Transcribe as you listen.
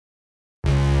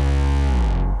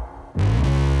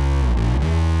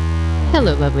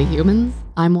Hello, lovely humans.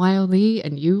 I'm Wyo Lee,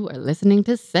 and you are listening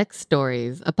to Sex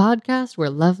Stories, a podcast where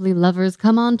lovely lovers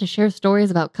come on to share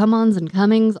stories about come-ons and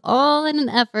comings, all in an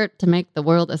effort to make the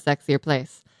world a sexier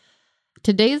place.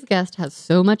 Today's guest has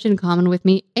so much in common with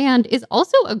me and is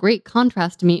also a great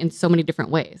contrast to me in so many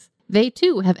different ways. They,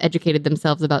 too, have educated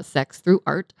themselves about sex through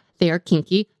art. They are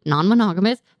kinky,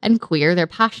 non-monogamous, and queer. They're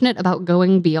passionate about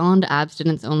going beyond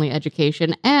abstinence-only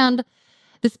education, and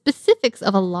the specifics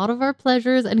of a lot of our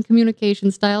pleasures and communication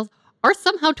styles are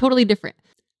somehow totally different.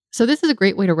 So this is a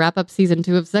great way to wrap up season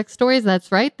 2 of Sex Stories.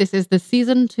 That's right. This is the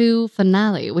season 2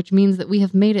 finale, which means that we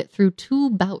have made it through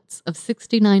 2 bouts of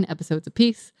 69 episodes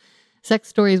apiece. Sex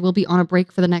Stories will be on a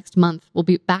break for the next month. We'll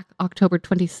be back October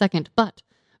 22nd, but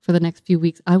for the next few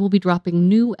weeks, I will be dropping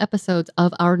new episodes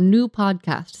of our new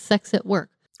podcast, Sex at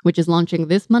Work, which is launching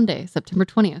this Monday, September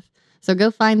 20th. So go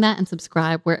find that and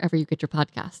subscribe wherever you get your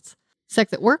podcasts.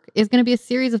 Sex at Work is going to be a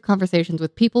series of conversations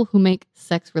with people who make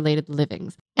sex-related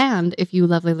livings. And if you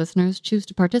lovely listeners choose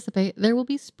to participate, there will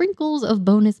be sprinkles of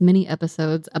bonus mini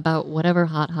episodes about whatever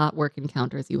hot work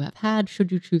encounters you have had, should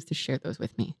you choose to share those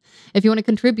with me. If you want to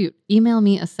contribute, email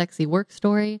me a sexy work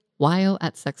story,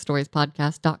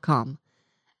 wyo@sexstoriespodcast.com.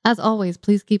 As always,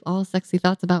 please keep all sexy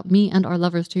thoughts about me and our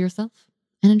lovers to yourself,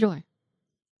 and enjoy.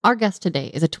 Our guest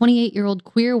today is a 28-year-old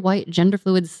queer, white,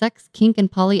 gender-fluid sex, kink, and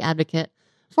poly advocate,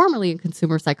 formerly a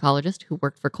consumer psychologist who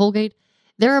worked for Colgate.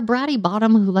 They're a bratty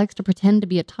bottom who likes to pretend to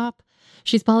be a top.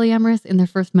 She's polyamorous in their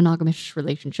first monogamous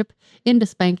relationship, into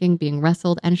spanking, being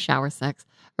wrestled, and shower sex.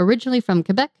 Originally from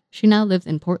Quebec, she now lives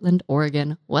in Portland,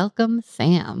 Oregon. Welcome,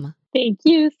 Sam. Thank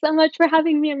you so much for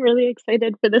having me. I'm really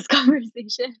excited for this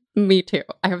conversation. Me too.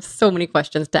 I have so many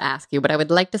questions to ask you, but I would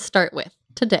like to start with,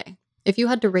 today, if you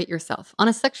had to rate yourself on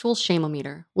a sexual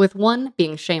shame-o-meter, with 1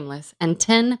 being shameless and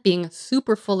 10 being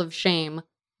super full of shame,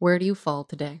 where do you fall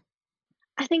today?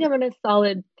 I think I'm in a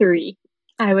solid 3,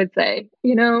 I would say.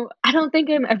 I don't think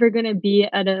I'm ever going to be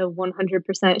at a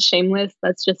 100% shameless.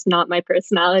 That's just not my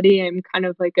personality. I'm kind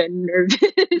of like a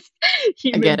nervous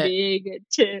human being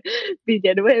to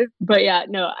begin with. But yeah,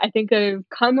 no, I think I've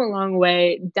come a long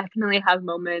way. Definitely have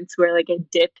moments where like I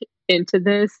dip into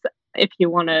this. If you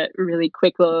want a really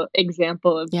quick little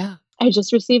example of I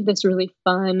just received this really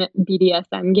fun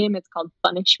BDSM game. It's called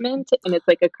Punishment, and it's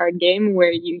like a card game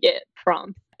where you get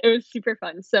prompts. It was super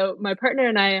fun. So my partner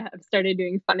and I have started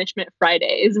doing Punishment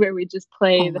Fridays, where we just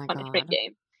play the punishment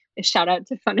game. A shout out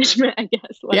to Punishment, I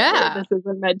guess. This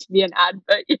isn't meant to be an ad,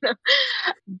 but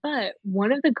But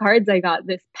one of the cards I got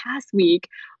this past week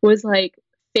was like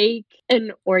fake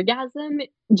an orgasm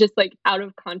just like out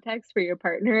of context for your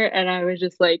partner, and I was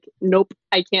just like, nope,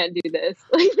 I can't do this.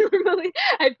 Like normally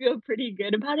I feel pretty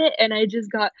good about it, and I just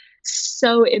got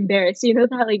so embarrassed.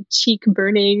 That like cheek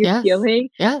burning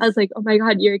feeling. I was like, oh my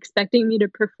god, you're expecting me to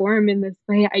perform in this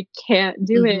way. I can't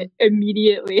do it.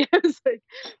 Immediately I was like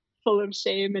full of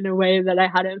shame in a way that I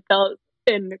hadn't felt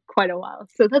in quite a while.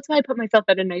 So that's why I put myself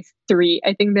at a nice 3.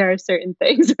 I think there are certain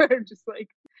things where I'm just like,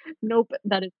 nope,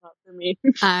 that is not for me.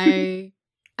 I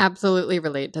absolutely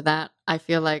relate to that. I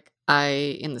feel like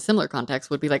I, in the similar context,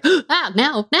 would be like,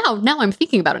 now I'm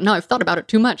thinking about it. Now I've thought about it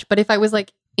too much. But if I was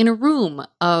like in a room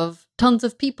of tons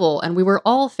of people and we were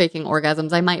all faking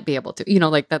orgasms, I might be able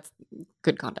to, that's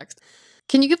good context.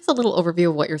 Can you give us a little overview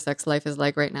of what your sex life is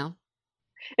like right now?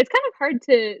 It's kind of hard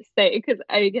to say because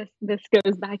I guess this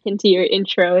goes back into your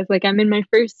intro. It's like I'm in my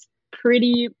first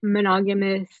pretty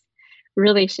monogamous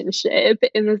relationship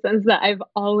in the sense that I've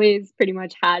always pretty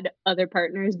much had other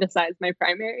partners besides my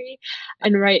primary.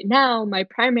 And right now, my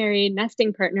primary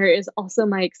nesting partner is also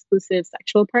my exclusive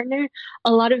sexual partner.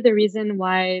 A lot of the reason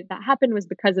why that happened was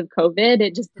because of COVID.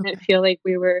 It just didn't feel like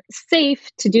we were safe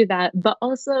to do that. But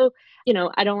also,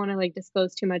 I don't want to like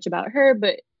disclose too much about her,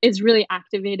 but is really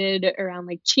activated around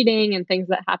like cheating and things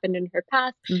that happened in her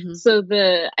past. So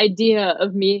the idea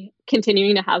of me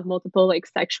continuing to have multiple like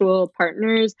sexual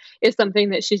partners is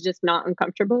something that she's just not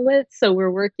uncomfortable with. So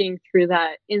we're working through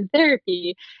that in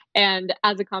therapy. And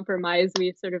as a compromise,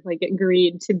 we sort of like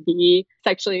agreed to be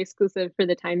sexually exclusive for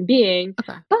the time being.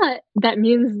 But that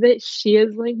means that she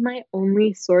is like my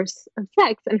only source of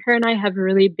sex. And her and I have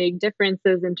really big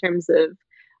differences in terms of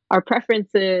our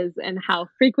preferences and how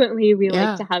frequently we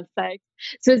like to have sex.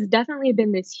 So it's definitely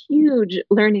been this huge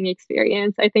learning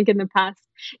experience. I think in the past,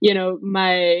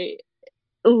 my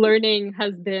learning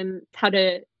has been how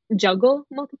to juggle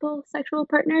multiple sexual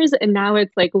partners. And now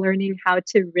it's like learning how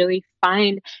to really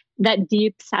find that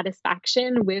deep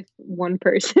satisfaction with one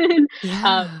person.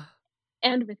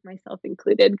 And with myself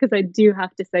included, because I do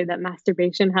have to say that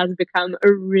masturbation has become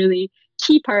a really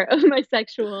key part of my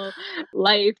sexual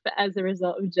life as a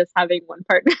result of just having one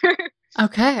partner.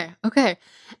 Okay. Okay.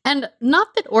 And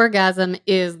not that orgasm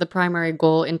is the primary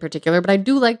goal in particular, but I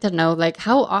do like to know, like,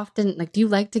 how often, like, do you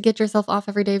like to get yourself off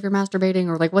every day if you're masturbating,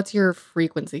 or like, what's your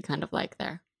frequency kind of like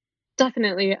there?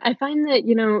 Definitely. I find that,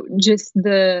 just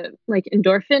the like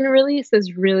endorphin release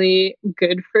is really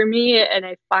good for me. And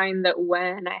I find that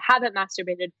when I haven't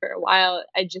masturbated for a while,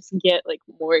 I just get like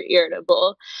more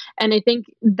irritable. And I think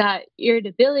that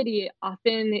irritability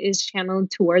often is channeled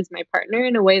towards my partner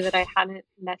in a way that I hadn't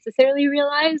necessarily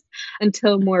realized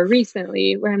until more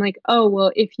recently, where I'm like, oh,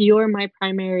 well, if you're my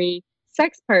primary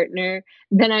sex partner,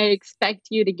 then I expect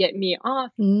you to get me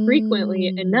off frequently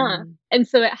enough. Mm. And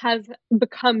so it has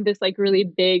become this like really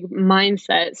big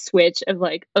mindset switch of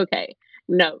like, okay,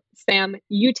 no, Sam,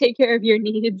 you take care of your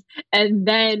needs and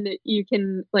then you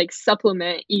can like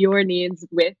supplement your needs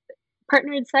with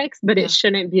partnered sex, but it Yeah,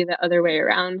 shouldn't be the other way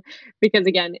around. Because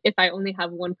again, if I only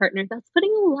have one partner, that's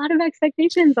putting a lot of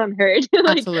expectations on her to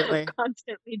like absolutely.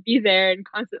 constantly be there and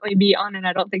constantly be on. And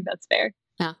I don't think that's fair.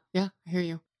 Yeah. Yeah. I hear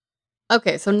you.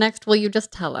 Okay. So next, will you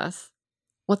just tell us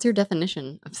what's your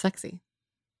definition of sexy?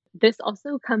 This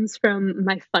also comes from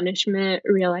my punishment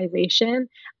realization.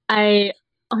 I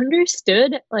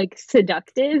understood like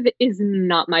seductive is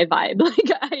not my vibe.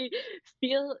 Like I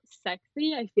feel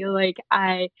sexy. I feel like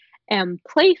I am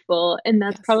playful, and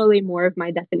that's Yes. probably more of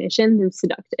my definition than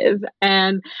seductive.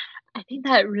 And I think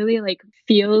that really like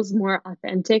feels more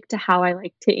authentic to how I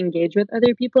like to engage with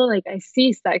other people. Like I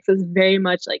see sex as very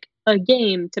much like a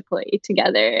game to play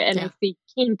together, and I Yeah. see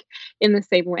kink in the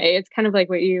same way. It's kind of like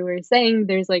what you were saying.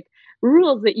 There's like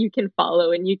rules that you can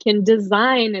follow, and you can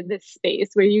design this space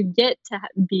where you get to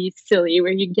be silly,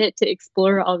 where you get to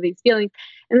explore all these feelings.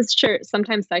 And it's sure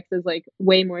sometimes sex is like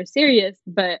way more serious,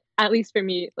 but at least for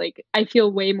me, like I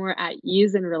feel way more at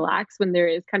ease and relaxed when there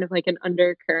is kind of like an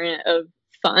undercurrent of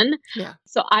fun. Yeah.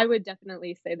 So I would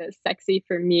definitely say that sexy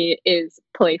for me is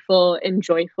playful and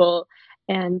joyful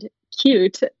and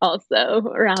cute also,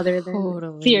 rather than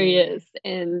Totally. serious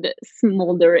and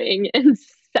smoldering and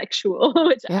sexual,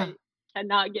 which Yeah. I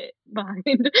cannot get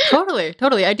behind. Totally,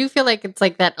 totally. I do feel like it's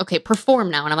like that, okay,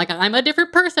 perform now. And I'm like, I'm a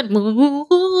different person.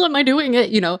 Am I doing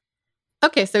it?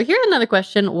 Okay, so here's another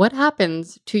question. What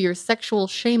happens to your sexual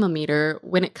shame-o-meter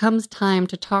when it comes time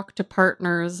to talk to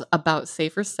partners about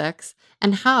safer sex?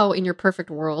 And how, in your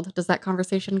perfect world, does that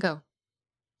conversation go?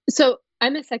 So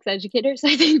I'm a sex educator, so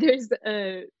I think there's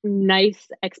a nice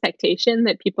expectation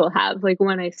that people have. Like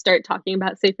when I start talking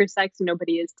about safer sex,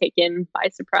 nobody is taken by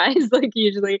surprise. Like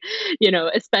usually,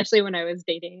 especially when I was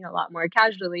dating a lot more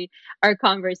casually, our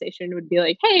conversation would be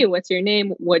like, "Hey, what's your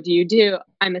name? What do you do?"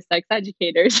 I'm a sex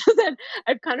educator. So then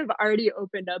I've kind of already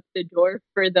opened up the door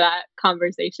for that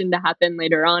conversation to happen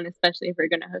later on, especially if we're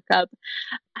going to hook up.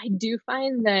 I do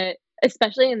find that,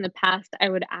 especially in the past, I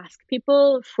would ask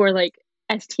people for like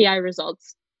STI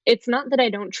results. It's not that I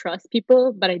don't trust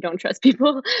people, but I don't trust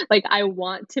people. Like, I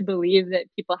want to believe that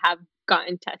people have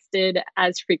gotten tested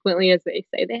as frequently as they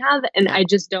say they have. And Yeah. I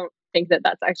just don't think that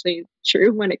that's actually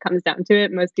true when it comes down to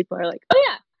it. Most people are like, oh,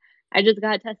 yeah, I just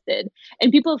got tested.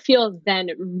 And people feel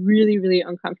then really, really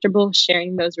uncomfortable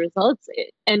sharing those results.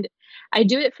 And I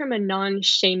do it from a non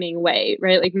shaming way,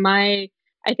 right?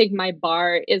 I think my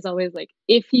bar is always like,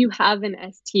 if you have an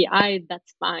STI,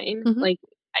 that's fine. Hmm. Like,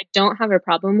 I don't have a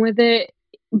problem with it,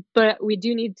 but we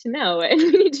do need to know, and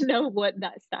we need to know what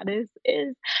that status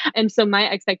is. And so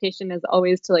my expectation is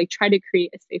always to like try to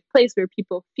create a safe place where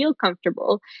people feel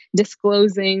comfortable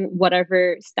disclosing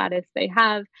whatever status they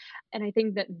have. And I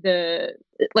think that the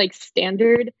like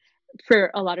standard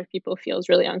for a lot of people feels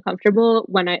really uncomfortable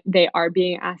when they are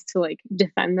being asked to like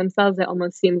defend themselves. It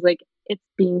almost seems like it's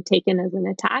being taken as an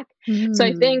attack. So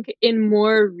I Mm. think in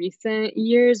more recent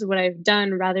years, what I've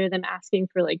done rather than asking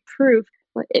for like proof,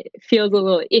 it feels a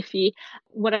little iffy.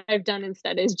 What I've done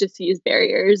instead is just use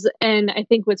barriers. And I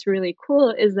think what's really cool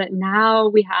is that now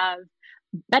we have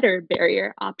better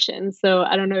barrier options. So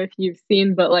I don't know if you've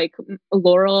seen, but like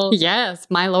Laurel. Yes,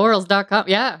 mylaurels.com.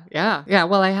 Yeah, yeah, yeah.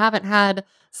 Well, I haven't had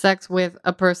sex with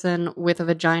a person with a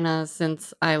vagina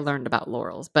since I learned about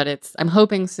laurels, but I'm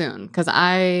hoping soon because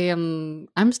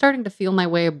I'm starting to feel my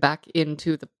way back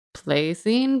into the play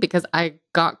scene because I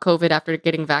got COVID after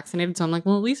getting vaccinated. So I'm like,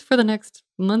 well, at least for the next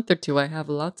month or two, I have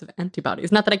lots of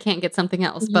antibodies. Not that I can't get something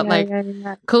else, but Yeah, like yeah,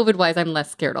 yeah. COVID wise, I'm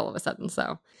less scared all of a sudden.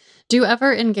 So do you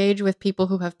ever engage with people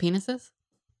who have penises?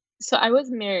 So I was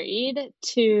married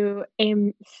to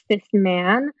a cis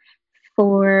man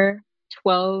for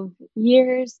 12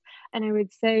 years, and I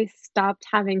would say stopped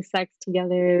having sex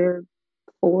together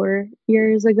 4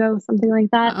 years ago, something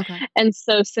like that. Okay. And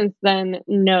so since then,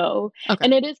 no. Okay.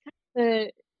 And it is kind of an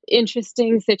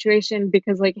interesting situation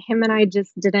because like him and I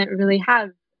just didn't really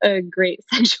have a great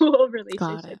sexual Got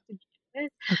relationship it. to begin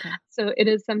with. Okay. So it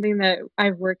is something that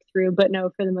I've worked through, but no,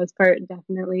 for the most part,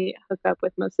 definitely hook up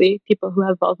with mostly people who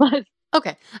have vulvas.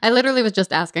 Okay. I literally was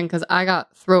just asking because I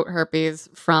got throat herpes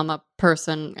from a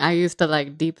person. I used to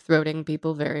like deep throating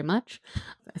people very much.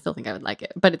 I still think I would like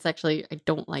it, but it's actually, I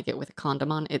don't like it with a condom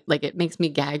on. It makes me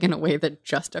gag in a way that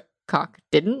just a cock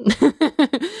didn't.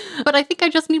 But I think I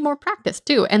just need more practice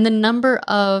too. And the number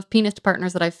of penis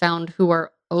partners that I found who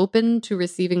are open to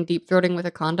receiving deep throating with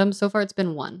a condom, so far it's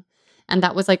been one. And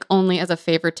that was like only as a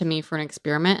favor to me for an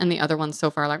experiment. And the other ones so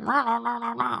far like, "Rah, rah, rah,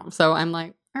 rah, rah." So I'm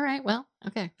like, all right, well,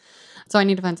 okay. So I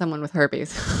need to find someone with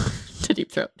herpes to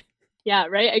deep throat. Yeah,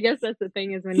 right. I guess that's the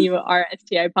thing is when you are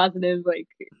STI positive, like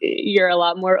you're a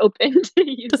lot more open to To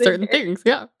using certain it. things,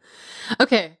 yeah.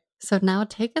 Okay, so now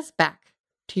take us back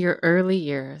to your early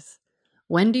years.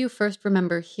 When do you first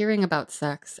remember hearing about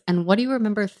sex, and what do you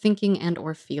remember thinking and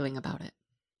or feeling about it?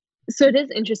 So it is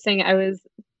interesting. I was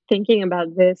thinking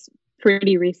about this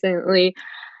pretty recently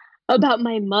about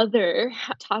my mother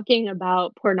talking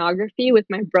about pornography with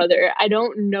my brother. I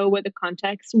don't know what the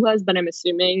context was, but I'm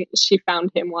assuming she found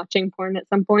him watching porn at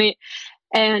some point.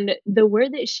 And the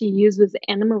word that she used was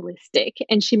animalistic.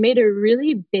 And she made a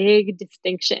really big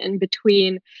distinction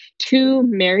between two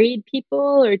married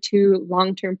people or two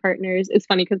long term partners. It's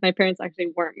funny because my parents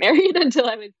actually weren't married until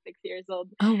I was 6 years old,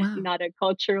 Oh, wow. not a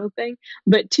cultural thing,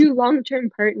 but two long term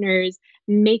partners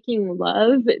making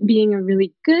love being a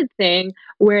really good thing.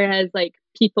 Whereas, like,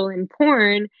 people in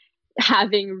porn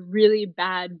having really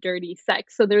bad dirty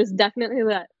sex. So there's definitely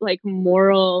that like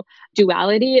moral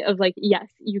duality of like, yes,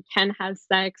 you can have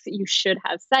sex, you should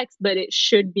have sex, but it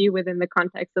should be within the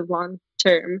context of long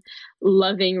term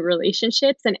loving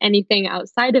relationships, and anything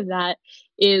outside of that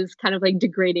is kind of like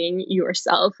degrading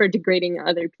yourself or degrading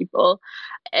other people.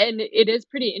 And it is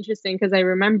pretty interesting because I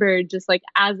remember just like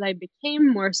as I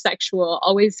became more sexual,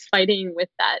 always fighting with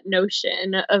that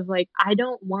notion of like, I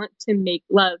don't want to make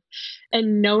love,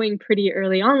 and knowing pretty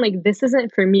early on, like, this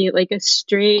isn't for me, like a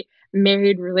straight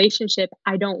married relationship.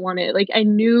 I don't want it. Like, I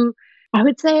knew, I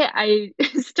would say I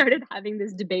started having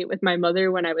this debate with my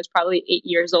mother when I was probably 8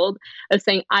 years old of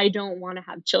saying, I don't want to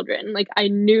have children. Like, I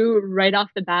knew right off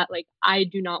the bat, like, I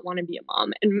do not want to be a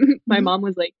mom. And my Mhm. mom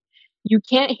was like, you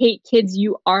can't hate kids.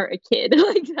 You are a kid.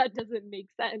 Like, that doesn't make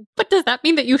sense. But does that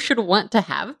mean that you should want to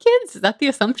have kids? Is that the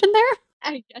assumption there?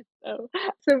 I guess so.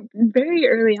 So very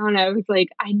early on, I was like,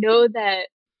 I know that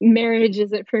marriage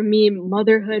isn't for me,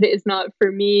 motherhood is not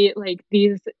for me, like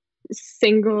these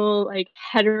single, like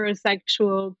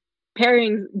heterosexual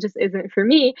pairings just isn't for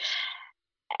me.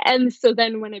 And so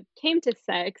then when it came to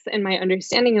sex and my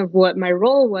understanding of what my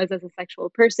role was as a sexual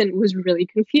person was really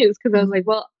confused because I was like, Mhm.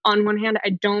 well, on one hand, I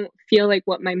don't feel like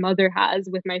what my mother has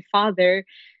with my father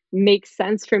makes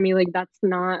sense for me. Like, that's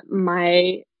not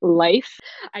my life.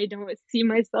 I don't see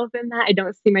myself in that. I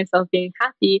don't see myself being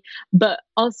happy. But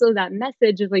also, that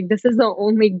message is like, this is the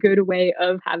only good way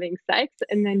of having sex.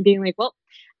 And then being like, well,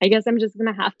 I guess I'm just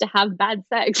going to have bad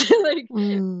sex. Like,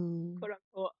 Mm. quote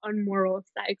unquote unmoral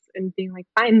sex, and being like,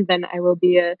 fine, then I will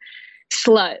be a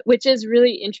slut, which is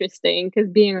really interesting because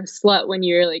being a slut when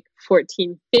you're like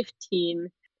 14, 15,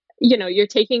 you're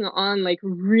taking on like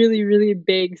really, really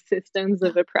big systems Yeah.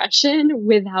 of oppression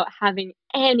without having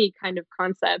any kind of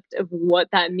concept of what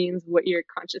that means, what you're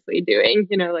consciously doing.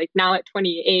 Like now at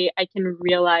 28, I can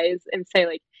realize and say,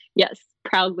 like, yes,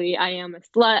 proudly, I am a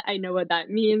slut. I know what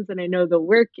that means and I know the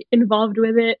work involved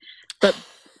with it. But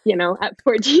at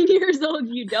 14 years old,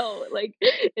 you don't. Like,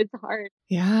 it's hard.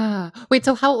 Yeah. Wait,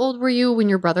 so how old were you when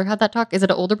your brother had that talk? Is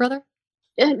it an older brother?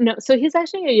 No, so he's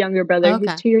actually a younger brother. He's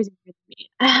Okay. 2 years younger than me.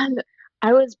 And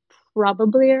I was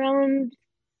probably around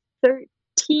Okay.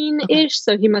 13-ish,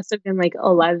 so he must have been like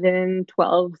 11,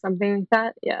 12, something like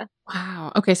that. Yeah.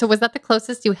 Wow. Okay, so was that the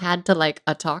closest you had to like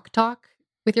a talk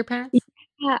with your parents?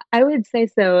 Yeah, I would say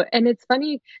so. And it's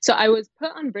funny. So I was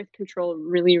put on birth control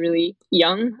really, really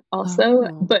young also,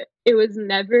 Oh. but it was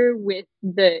never with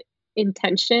the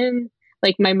intention.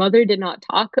 Like, my mother did not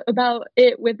talk about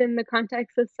it within the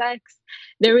context of sex.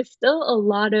 There was still a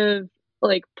lot of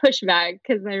like pushback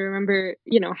because I remember,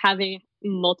 having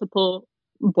multiple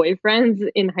boyfriends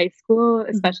in high school, Mhm.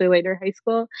 especially later high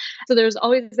school. So there was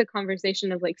always a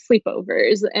conversation of like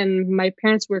sleepovers, and my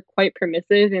parents were quite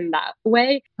permissive in that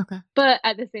way, Okay. but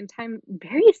at the same time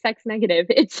very sex negative.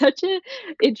 It's such a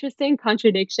interesting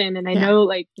contradiction, and I Yeah. know,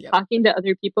 like, Yep. talking to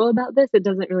other people about this, it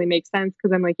doesn't really make sense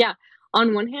because I'm like, yeah,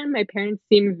 on one hand my parents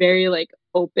seem very like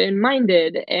open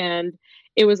minded and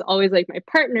it was always like my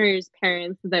partner's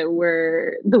parents that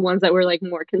were the ones that were like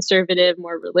more conservative,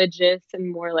 more religious,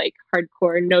 and more like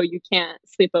hardcore. No, you can't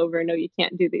sleep over. No, you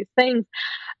can't do these things.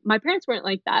 My parents weren't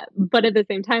like that, but at the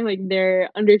same time, like their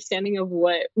understanding of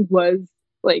what was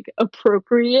like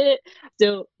appropriate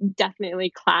still definitely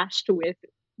clashed with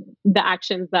the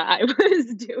actions that I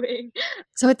was doing.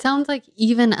 So it sounds like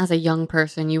even as a young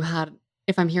person, you had,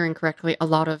 if I'm hearing correctly, a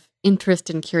lot of interest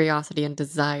and curiosity and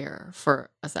desire for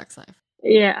a sex life.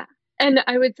 Yeah. And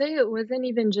I would say it wasn't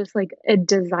even just like a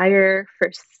desire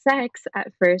for sex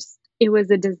at first. It was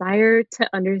a desire to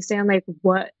understand like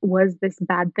what was this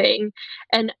bad thing.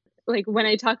 And like when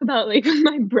I talk about like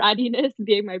my brattiness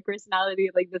being my personality,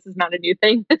 like this is not a new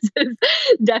thing. This has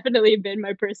definitely been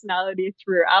my personality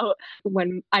throughout.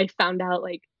 When I found out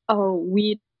like, oh,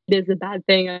 weed is a bad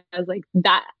thing, I was like,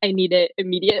 that I need it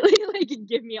immediately. Like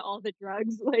give me all the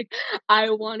drugs. Like I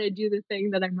want to do the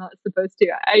thing that I'm not supposed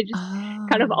to. I just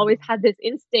kind of always Oh. had this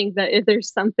instinct that if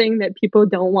there's something that people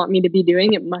don't want me to be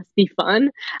doing, it must be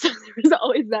fun. So there was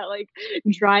always that like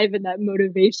drive and that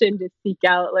motivation to seek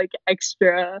out like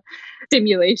extra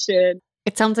stimulation.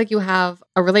 It sounds like you have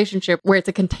a relationship where it's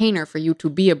a container for you to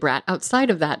be a brat. Outside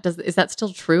of that, is that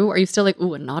still true? Are you still like,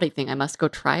 ooh, a naughty thing, I must go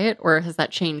try it? Or has that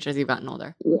changed as you've gotten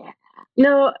older? Yeah.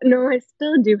 No, no, I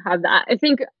still do have that. I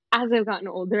think as I've gotten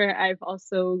older, I've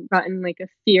also gotten like a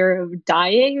fear of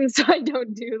dying. So I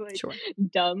don't do like Sure.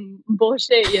 dumb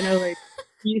bullshit, like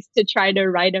used to try to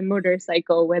ride a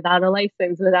motorcycle without a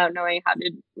license, without knowing how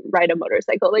to ride a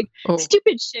motorcycle. Like Oh,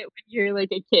 stupid shit when you're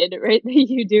like a kid, right? That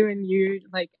you do and you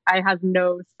like I have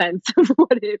no sense of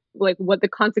what the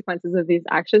consequences of these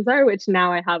actions are, which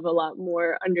now I have a lot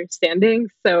more understanding.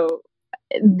 So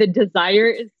the desire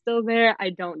is still there. I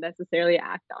don't necessarily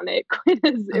act on it quite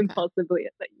as okay. impulsively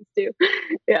as I used to.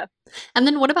 Yeah. And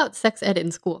then what about sex ed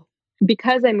in school?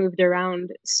 Because I moved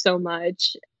around so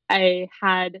much, I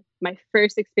had my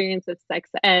first experience with sex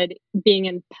ed being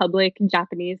in public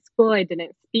Japanese school. I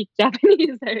didn't speak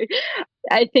Japanese.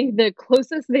 I think the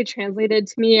closest they translated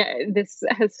to me, this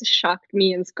has shocked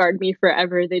me and scarred me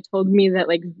forever. They told me that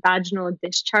like vaginal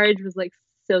discharge was like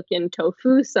silken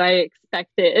tofu. So I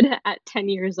expected at 10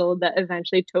 years old that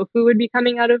eventually tofu would be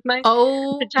coming out of my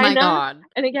Oh my vagina. God.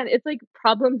 And again, it's like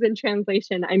problems in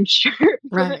translation, I'm sure,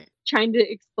 but Right. trying to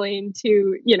explain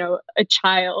to, a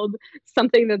child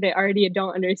something that they already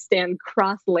don't understand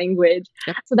cross language.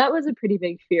 Yep. So that was a pretty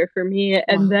big fear for me.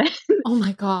 And Wow. then, Oh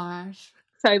my gosh.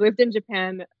 so I lived in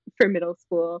Japan for middle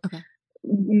school, Okay.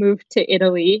 moved to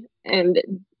Italy, and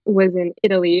was in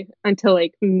Italy until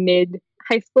like mid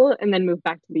high school, and then moved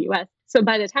back to the US. So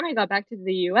by the time I got back to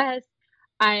the US,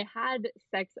 I had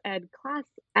sex ed class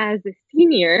as a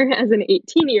senior, as an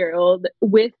 18-year-old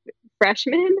with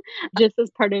freshmen, just as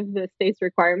part of the state's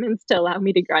requirements to allow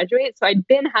me to graduate. So I'd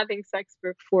been having sex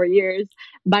for 4 years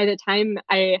by the time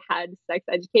I had sex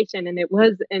education, and it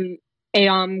was an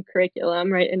AOM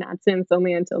curriculum, right? In abstinence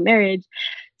only until marriage.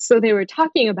 So they were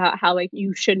talking about how like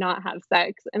you should not have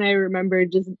sex. And I remember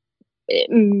just it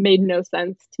made no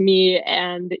sense to me.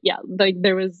 And yeah, like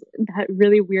there was that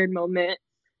really weird moment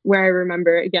where I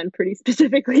remember again pretty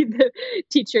specifically the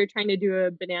teacher trying to do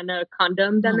a banana condom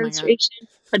Oh my God. demonstration,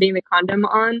 putting the condom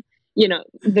on, the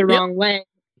Yep. wrong way,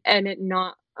 and it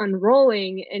not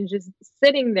unrolling, and just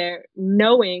sitting there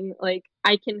knowing like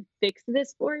I can fix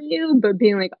this for you, but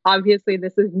being like, obviously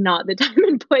this is not the time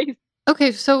and place.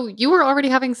 Okay, so you were already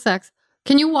having sex.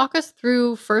 Can you walk us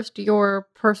through first your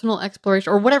personal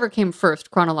exploration or whatever came first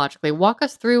chronologically? Walk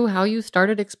us through how you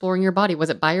started exploring your body.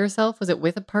 Was it by yourself? Was it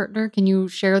with a partner? Can you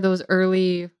share those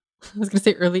early, I was going to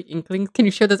say early inklings. Can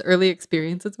you share those early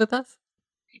experiences with us?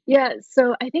 Yeah,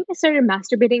 so I think I started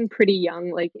masturbating pretty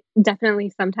young, like definitely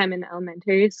sometime in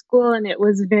elementary school. And it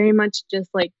was very much just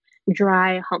like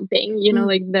dry humping, Mm,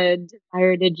 like the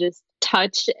desire to just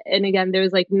touch. And again, there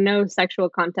was like no sexual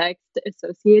context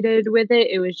associated with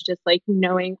it. It was just like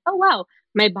knowing, oh, wow,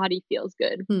 my body feels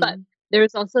good. But hmm. there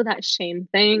was also that shame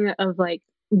thing of like,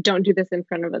 don't do this in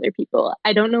front of other people.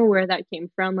 I don't know where that came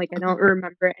from. Like, I Okay. don't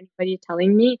remember anybody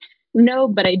telling me no,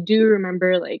 but I do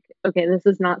remember like, okay, this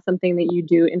is not something that you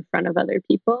do in front of other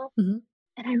people. Hmm.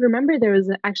 And I remember there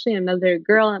was actually another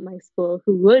girl at my school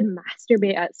who would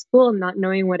masturbate at school, not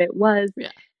knowing what it was.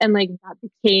 Yeah. And like that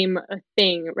became a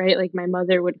thing, right? Like my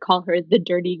mother would call her the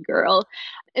dirty girl.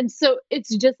 And so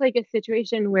it's just like a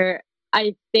situation where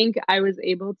I think I was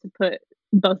able to put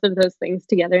both of those things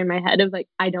together in my head of like,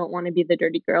 I don't want to be the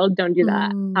dirty girl. Don't do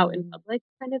that out in Mm, public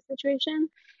kind of situation.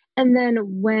 And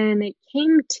then when it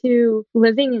came to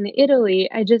living in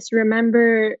Italy, I just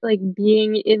remember like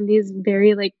being in these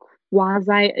very like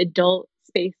quasi adult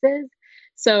spaces.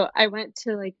 So I went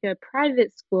to like a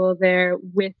private school there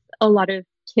with a lot of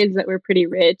kids that were pretty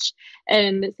rich,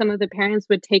 and some of the parents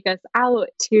would take us out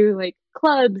to like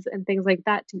clubs and things like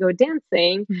that to go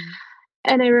dancing. Mm.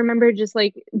 And I remember just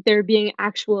like there being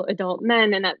actual adult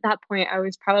men. And at that point, I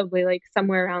was probably like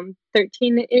somewhere around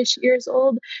 13-ish years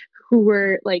old, who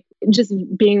were like just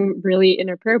being really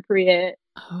inappropriate,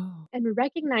 Oh. and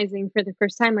recognizing for the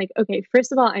first time, like, okay,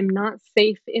 first of all, I'm not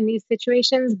safe in these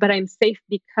situations, but I'm safe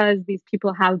because these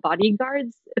people have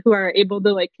bodyguards who are able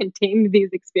to like contain these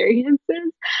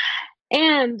experiences.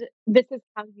 And this is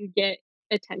how you get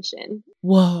attention.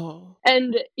 Whoa.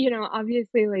 And,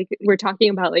 obviously, like, we're talking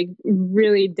about, like,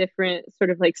 really different sort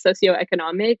of, like,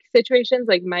 socioeconomic situations.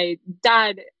 Like, my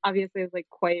dad obviously is, like,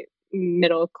 quite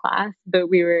middle class, but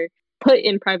we were put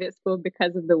in private school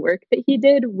because of the work that he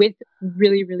did with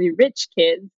really, really rich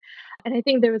kids. And I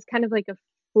think there was kind of, like, a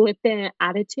flippant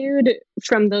attitude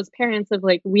from those parents of,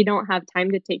 like, we don't have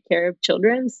time to take care of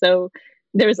children, so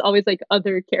there's always, like,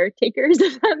 other caretakers,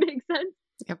 if that makes sense.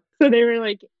 Yep. So they were,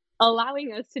 like,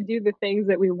 allowing us to do the things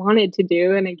that we wanted to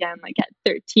do. And again, like at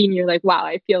 13, you're like, wow,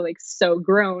 I feel like so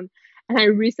grown. And I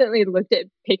recently looked at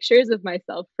pictures of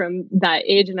myself from that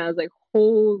age and I was like,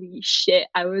 holy shit,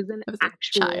 I was an I was a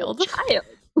actual child. child.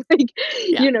 Like,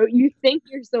 Yeah. you think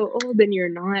you're so old and you're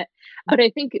not. But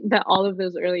I think that all of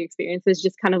those early experiences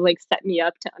just kind of like set me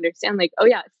up to understand, like, oh,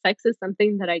 yeah, sex is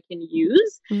something that I can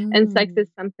use. And sex is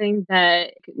Mm. something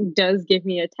that does give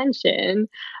me attention.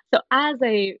 So as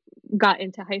I got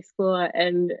into high school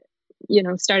and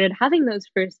started having those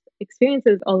first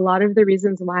experiences, a lot of the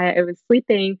reasons why I was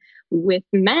sleeping with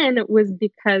men was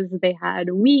because they had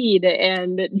weed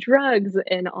and drugs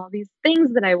and all these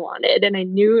things that I wanted, and I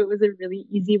knew it was a really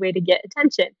easy way to get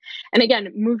attention. And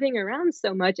again, moving around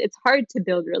so much, it's hard to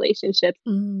build relationships.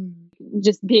 Mm.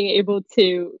 Just being able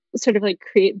to sort of like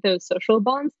create those social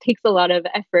bonds takes a lot of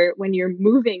effort when you're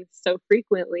moving so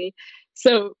frequently.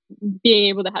 So being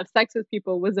able to have sex with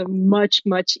people was a much,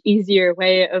 much easier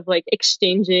way of like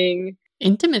exchanging.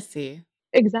 Intimacy.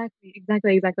 Exactly,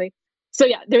 exactly, exactly. So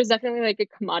yeah, there's definitely like a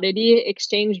commodity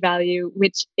exchange value,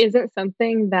 which isn't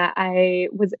something that I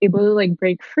was able to like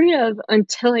break free of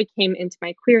until I came into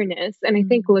my queerness. And I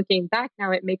think Mm. looking back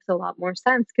now, it makes a lot more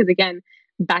sense because again,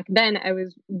 back then I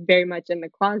was very much in the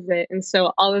closet. And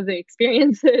so all of the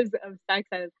experiences of sex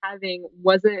I was having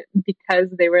wasn't because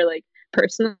they were like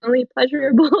personally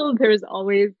pleasurable. There was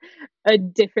always a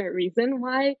different reason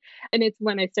why. And it's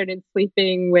when I started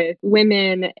sleeping with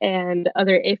women and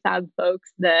other AFAB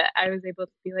folks that I was able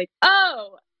to be like,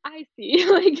 oh, I see.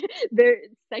 Like, their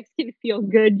sex can feel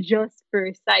good just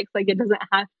for sex. Like, it doesn't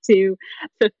have to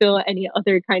fulfill any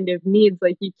other kind of needs.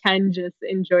 Like, you can just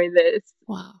enjoy this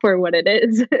Wow. for what it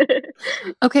is.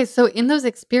 Okay, so in those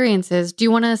experiences, do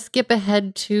you want to skip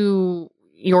ahead to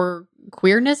your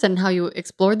queerness and how you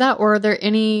explored that? Or are there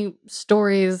any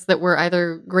stories that were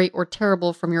either great or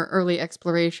terrible from your early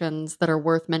explorations that are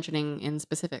worth mentioning in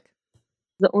specific?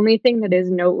 The only thing that is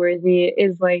noteworthy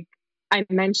is like I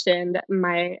mentioned,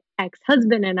 my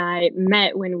ex-husband and I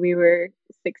met when we were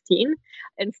 16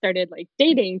 and started like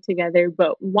dating together.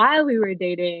 But while we were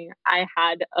dating, I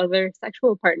had other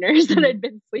sexual partners that Mm. I'd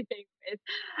been sleeping with.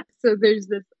 So there's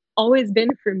this always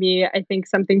been for me, I think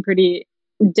something pretty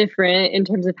different in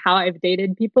terms of how I've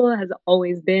dated people has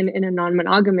always been in a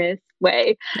non-monogamous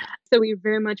way. Yeah. So we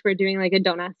very much were doing like a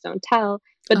don't ask, don't tell,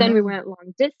 but then we Oh. went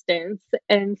long distance.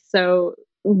 And so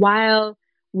while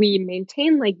we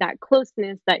maintained like that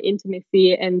closeness, that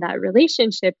intimacy, and that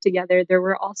relationship together, there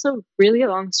were also really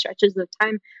long stretches of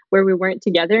time where we weren't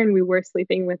together and we were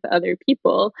sleeping with other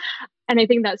people. And I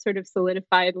think that sort of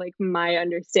solidified like my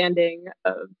understanding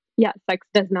of, yeah, sex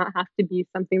does not have to be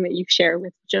something that you share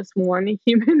with just one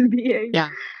human being. Yeah.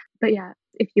 But yeah,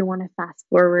 if you want to fast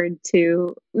forward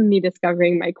to me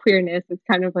discovering my queerness, it's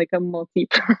kind of like a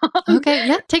multi-pronged. Okay.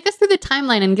 Yeah. Take us through the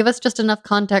timeline and give us just enough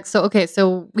context. So, okay.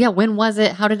 So, yeah, when was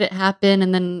it? How did it happen?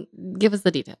 And then give us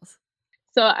the details.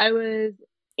 So I was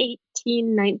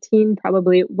 18, 19,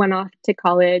 probably went off to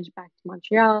college back to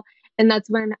Montreal. And that's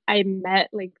when I met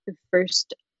like the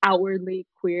first outwardly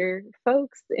queer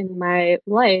folks in my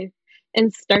life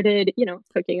and started,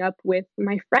 hooking up with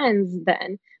my friends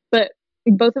then. But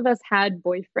both of us had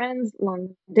boyfriends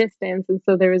long distance. And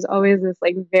so there was always this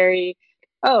like very,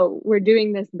 oh, we're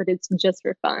doing this, but it's just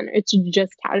for fun. It's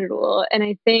just casual. And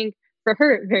I think for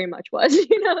her, it very much was,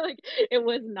 like it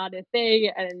was not a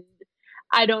thing. And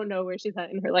I don't know where she's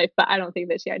at in her life, but I don't think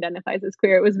that she identifies as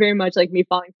queer. It was very much like me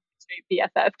falling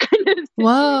straight BFF kind of situation.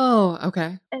 Whoa.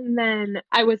 Okay. And then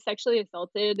I was sexually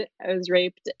assaulted. I was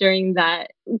raped during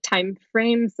that time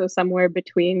frame. So somewhere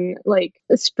between like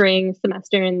the spring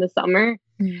semester and the summer.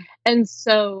 Mm. And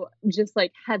so just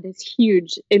like had this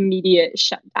huge immediate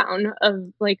shutdown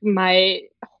of like my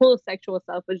whole sexual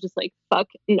self was just like, fuck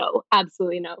no,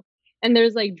 absolutely no. And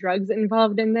there's like drugs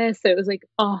involved in this. So it was like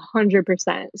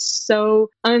 100%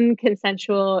 so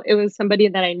unconsensual. It was somebody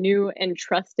that I knew and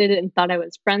trusted and thought I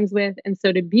was friends with. And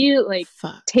so to be like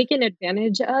Fuck. taken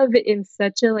advantage of in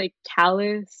such a like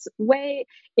callous way,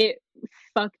 it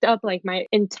fucked up like my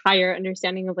entire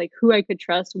understanding of like who I could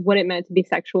trust, what it meant to be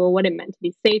sexual, what it meant to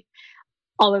be safe,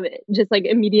 all of it just like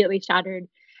immediately shattered.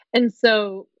 And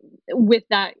so with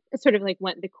that sort of like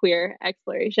went the queer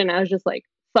exploration. I was just like,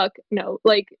 fuck no,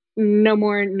 like no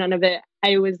more, none of it.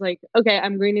 I was like, okay,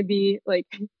 I'm going to be like,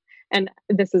 and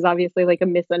this is obviously like a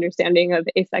misunderstanding of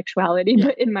asexuality, Yeah.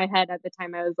 but in my head at the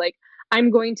time, I was like, I'm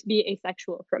going to be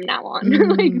asexual from now on.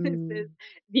 Like, this is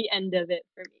the end of it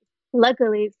for me.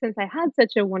 Luckily, since I had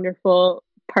such a wonderful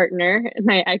partner,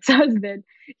 my ex-husband,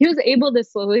 he was able to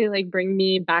slowly like bring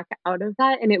me back out of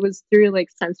that. And it was through like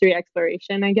sensory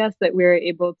exploration, I guess, that we were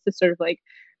able to sort of like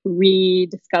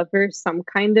rediscover some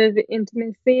kind of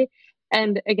intimacy.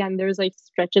 And again, there was like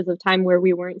stretches of time where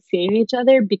we weren't seeing each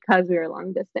other because we were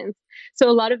long distance. So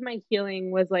a lot of my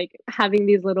healing was like having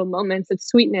these little moments of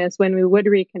sweetness when we would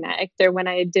reconnect or when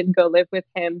I did go live with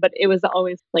him. But it was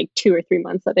always like 2 or 3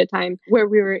 months at a time where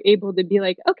we were able to be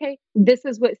like, okay, this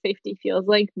is what safety feels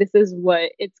like. This is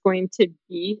what it's going to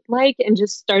be like. And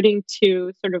just starting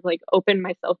to sort of like open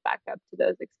myself back up to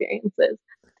those experiences.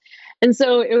 And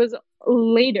so it was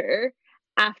later,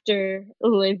 after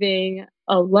living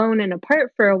alone and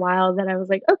apart for a while, that I was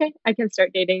like, okay, I can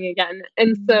start dating again.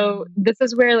 And so this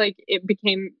is where like it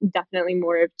became definitely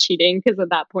more of cheating, because at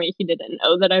that point he didn't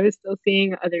know that I was still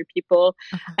seeing other people.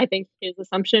 Okay. I think his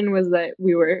assumption was that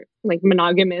we were like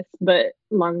monogamous but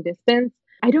long distance.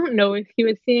 I don't know if he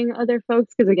was seeing other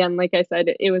folks, because again, like I said,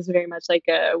 it was very much like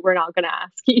we're not going to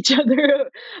ask each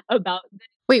other about this.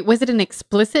 Wait, was it an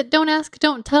explicit don't ask,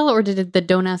 don't tell, or did the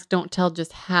don't ask, don't tell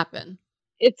just happen?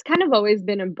 It's kind of always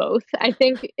been a both. I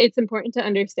think it's important to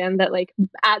understand that like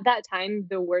at that time,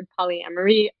 the word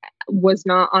polyamory was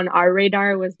not on our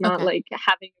radar, was not Okay. like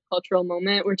having a cultural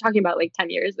moment. We're talking about like 10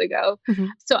 years ago. Mhm.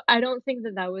 So I don't think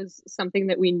that that was something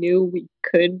that we knew we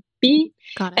could be.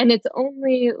 Got it. And it's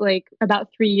only like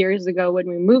about 3 years ago when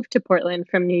we moved to Portland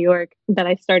from New York that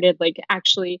I started like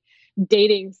actually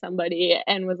dating somebody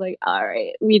and was like, all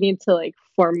right, we need to like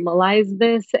formalize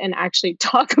this and actually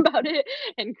talk about it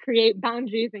and create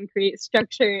boundaries and create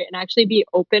structure and actually be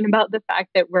open about the fact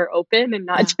that we're open and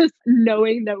not just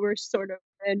knowing that we're sort of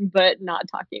in but not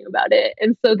talking about it.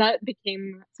 And so that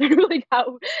became sort of like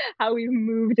how we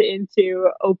moved into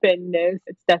openness.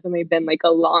 It's definitely been like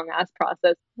a long ass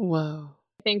process. Whoa.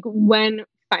 I think when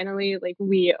finally like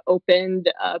we opened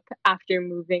up after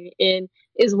moving in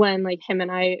is when like him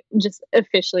and I just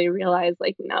officially realized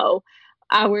like, no,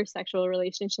 our sexual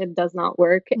relationship does not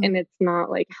work and it's not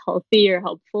like healthy or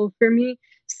helpful for me.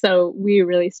 So we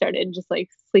really started just like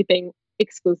sleeping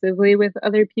exclusively with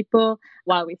other people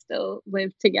while we still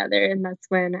lived together. And that's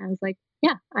when I was like,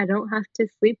 yeah, I don't have to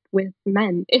sleep with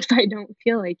men if I don't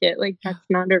feel like it. Like, that's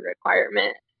not a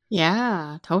requirement.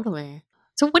 Yeah, totally.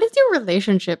 So what is your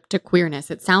relationship to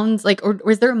queerness? It sounds like, or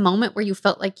was there a moment where you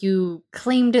felt like you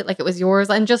claimed it, like it was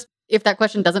yours? And just, if that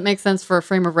question doesn't make sense for a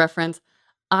frame of reference,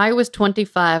 I was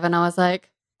 25 and I was like,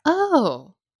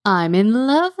 oh, I'm in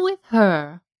love with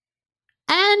her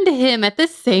and him at the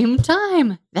same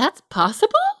time. That's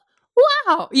possible?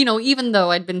 Wow. You know, even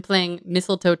though I'd been playing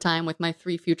mistletoe time with my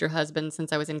 3 future husbands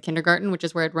since I was in kindergarten, which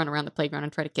is where I'd run around the playground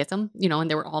and try to kiss them, you know,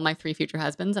 and they were all my 3 future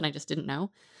husbands and I just didn't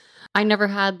know. I never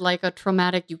had like a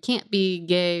traumatic, you can't be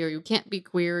gay or you can't be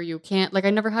queer, you can't, like, I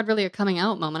never had really a coming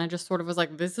out moment. I just sort of was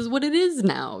like, this is what it is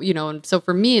now, you know? And so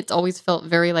for me, it's always felt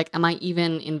very like, am I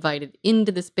even invited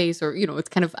into the space? Or, you know, it's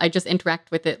kind of, I just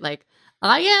interact with it like,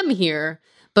 I am here.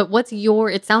 But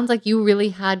it sounds like you really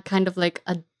had kind of like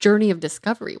a journey of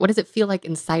discovery. What does it feel like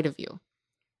inside of you?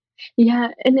 Yeah,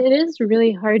 and it is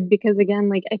really hard because again,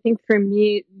 like I think for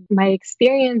me, my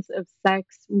experience of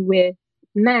sex with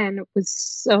men was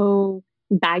so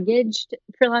baggaged,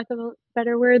 for lack of a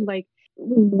better word, like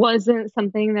wasn't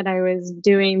something that I was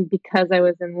doing because I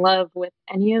was in love with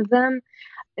any of them.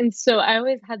 And so I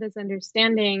always had this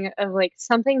understanding of like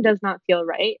something does not feel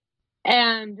right.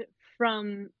 And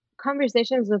from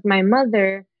conversations with my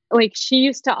mother, like she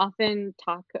used to often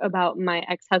talk about my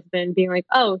ex-husband being like,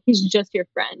 "Oh, he's just your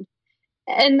friend."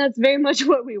 And that's very much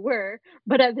what we were,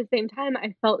 but at the same time,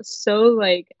 I felt so,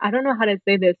 like, I don't know how to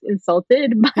say this,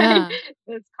 insulted by Yeah.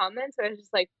 those comments, where I was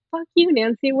just like, "Fuck you,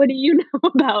 Nancy, what do you know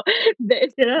about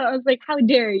this?" You know, I was like, "How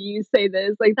dare you say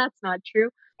this? Like, that's not true."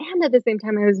 And at the same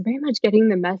time, I was very much getting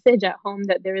the message at home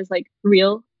that there was, like,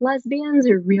 real lesbians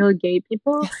or real gay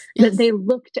people, Yes. that Yes. they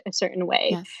looked a certain way.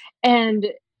 Yes. And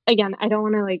again, I don't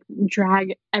wanna, like,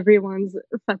 drag everyone's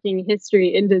fucking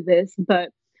history into this,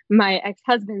 but my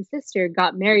ex-husband's sister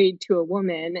got married to a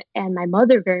woman, and my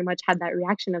mother very much had that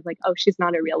reaction of like, "Oh, she's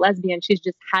not a real lesbian, she's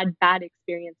just had bad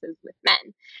experiences with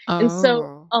men." And so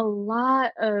Oh. a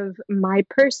lot of my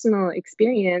personal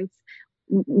experience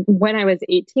when I was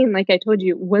 18, like I told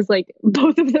you, was like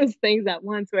both of those things at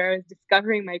once, where I was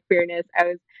discovering my queerness. I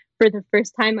was for the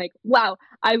first time like, "Wow,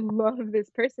 I love this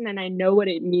person and I know what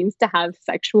it means to have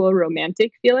sexual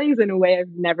romantic feelings in a way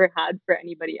I've never had for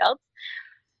anybody else."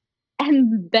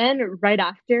 And then right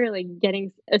after, like,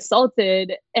 getting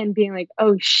assaulted and being like,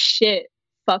 "Oh shit,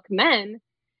 fuck men."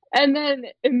 And then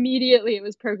immediately it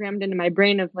was programmed into my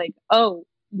brain of like, "Oh,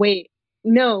 wait,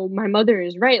 no, my mother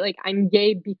is right. Like, I'm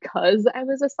gay because I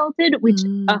was assaulted," which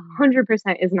Mm.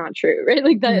 100% is not true, right?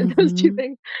 Like that those two Mhm.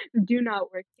 things do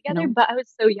not work together. No. But I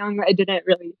was so young, I didn't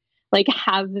really like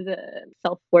have the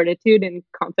self-fortitude and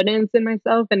confidence in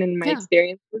myself and in my Yeah.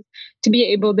 experiences to be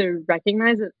able to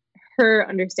recognize that her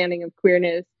understanding of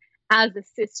queerness as a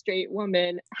cis straight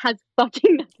woman has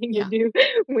fucking nothing to Yeah. do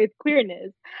with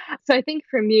queerness. So I think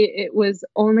for me, it was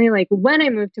only like when I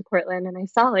moved to Portland and I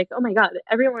saw like, oh my God,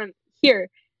 everyone here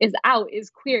is out, is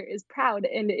queer, is proud,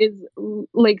 and is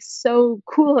like so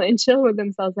cool and chill with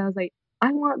themselves. I was like,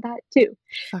 I want that too.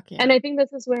 Fuck yeah. And I think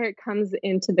this is where it comes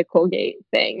into the Colgate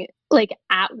thing. Like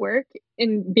at work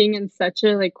and being in such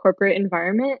a like corporate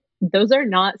environment, those are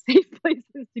not safe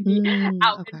places to be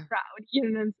out and Okay. proud. You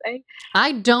know what I'm saying?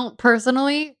 I don't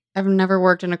personally. I've never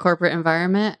worked in a corporate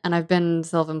environment, and I've been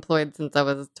self-employed since I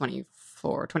was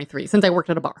 24, 23. Since I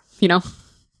worked at a bar, you know?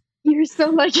 You're so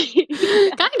lucky. Yeah.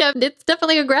 Kind of. It's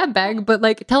definitely a grab bag, but,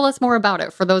 like, tell us more about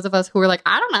it for those of us who are like,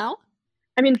 "I don't know."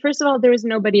 I mean, first of all, there was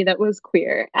nobody that was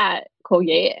queer at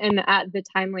Colgate. And at the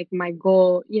time, like my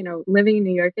goal, you know, living in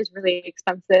New York is really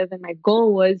expensive. And my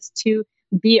goal was to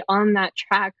be on that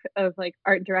track of like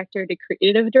art director to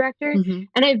creative director. Mhm.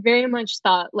 And I very much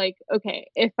thought, like, okay,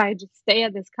 if I just stay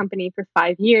at this company for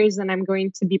 5 years, then I'm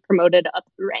going to be promoted up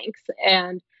the ranks.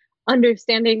 And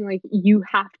understanding like you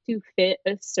have to fit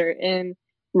a certain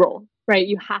role, right?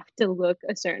 You have to look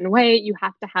a certain way. You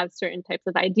have to have certain types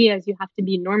of ideas. You have to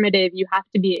be normative. You have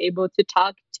to be able to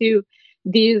talk to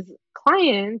these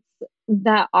clients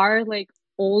that are like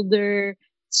older,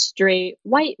 straight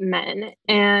white men.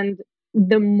 And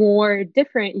the more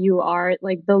different you are,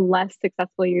 like the less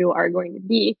successful you are going to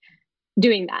be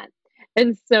doing that.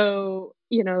 And so,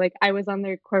 you know, like I was on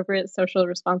their corporate social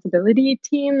responsibility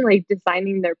team, like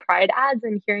designing their pride ads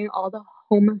and hearing all the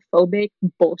homophobic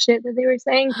bullshit that they were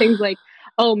saying. Things like,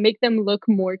 oh, make them look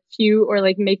more cute or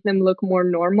like make them look more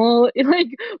normal.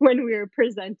 Like when we were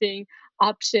presenting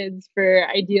options for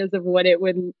ideas of what it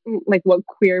would like, what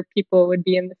queer people would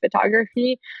be in the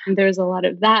photography. And there's a lot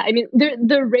of that. I mean, the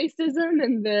racism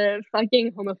and the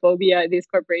fucking homophobia of these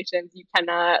corporations, you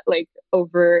cannot like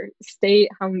overstate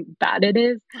how bad it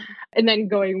is. And then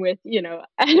going with, you know,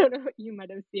 I don't know, you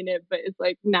might have seen it, but it's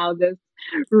like now this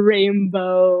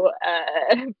rainbow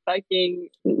fucking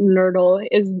nerdle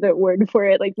is the word for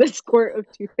it, like the squirt of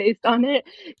toothpaste on it.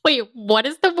 Wait, what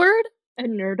is the word? A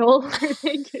nerdle, I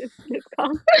think it's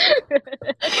called.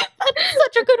 That's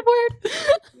such a good word.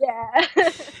 Yeah.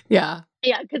 Yeah.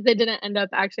 Yeah, because they didn't end up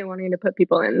actually wanting to put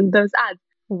people in those ads.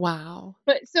 Wow.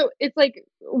 But so it's like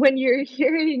when you're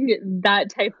hearing that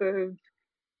type of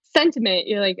sentiment,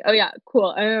 you're like, oh yeah,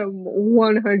 cool. I am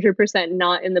 100%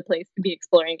 not in the place to be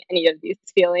exploring any of these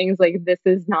feelings. Like, this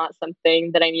is not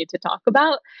something that I need to talk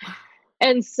about. Wow.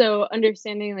 And so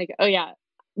understanding, like, oh yeah,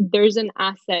 there's an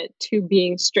asset to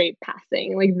being straight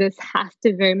passing. Like, this has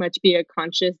to very much be a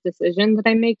conscious decision that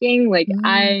I'm making. Like,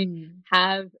 I Mm.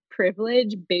 have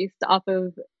privilege based off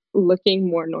of looking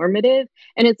more normative.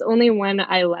 And it's only when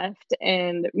I left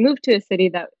and moved to a city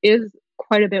that is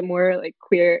quite a bit more like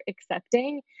queer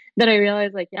accepting that I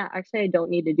realized, like, yeah, actually, I don't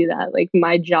need to do that. Like,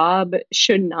 my job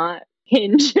should not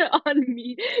hinge on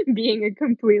me being a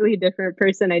completely different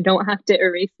person. I don't have to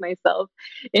erase myself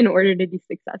in order to be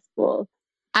successful.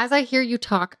 As I hear you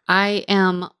talk, I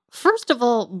am, first of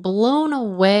all, blown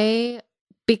away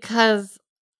because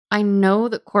I know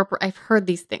that corporate, I've heard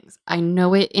these things. I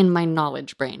know it in my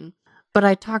knowledge brain. But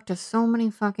I talk to so many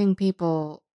fucking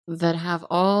people that have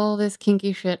all this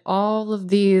kinky shit, all of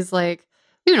these, like,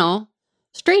 you know,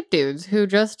 straight dudes who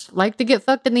just like to get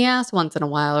fucked in the ass once in a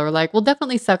while, or like, will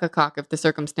definitely suck a cock if the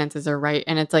circumstances are right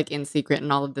and it's like in secret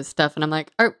and all of this stuff. And I'm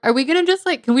like, are we gonna just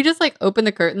like, can we just like open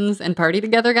the curtains and party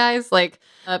together, guys? Like,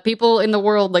 people in the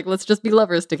world, like, let's just be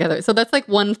lovers together. So that's like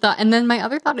one thought. And then my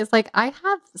other thought is like, I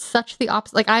have such the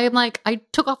opposite. Like, I am like, I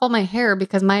took off all my hair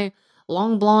because my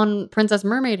long blonde princess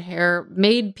mermaid hair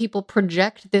made people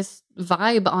project this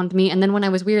vibe onto me. And then when I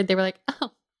was weird, they were like,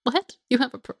 oh, what? You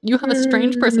have a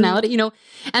strange personality, you know?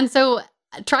 And so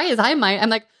try as I might, I'm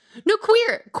like, no,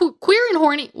 queer and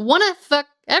horny, wanna fuck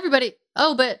everybody.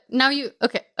 Oh, but now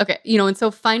okay. You know, and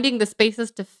so finding the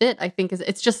spaces to fit, I think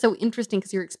it's just so interesting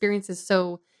because your experience is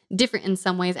so different in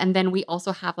some ways. And then we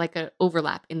also have like an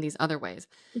overlap in these other ways.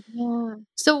 Yeah.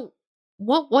 So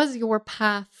what was your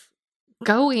path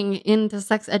going into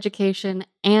sex education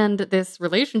and this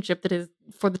relationship that is,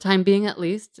 for the time being at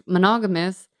least,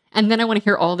 monogamous? And then I want to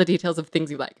hear all the details of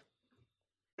things you like.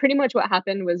 Pretty much what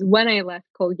happened was when I left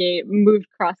Colgate, moved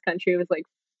cross country, was like,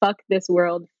 fuck this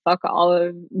world, fuck all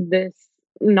of this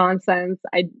nonsense.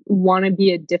 I want to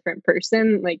be a different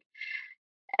person. Like,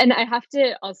 and I have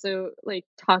to also like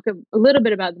talk a little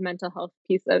bit about the mental health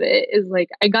piece of it. Is like,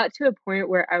 I got to a point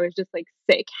where I was just like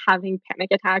sick, having panic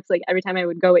attacks. Like every time I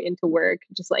would go into work,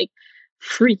 just like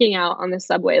freaking out on the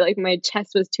subway. Like my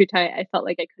chest was too tight. I felt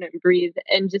like I couldn't breathe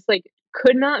and just like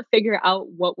could not figure out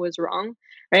what was wrong.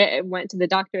 Right. I went to the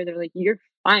doctor. They're like, you're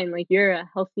fine. Like you're a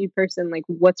healthy person. Like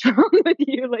what's wrong with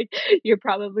you? Like you're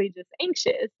probably just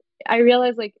anxious. I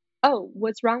realized like, oh,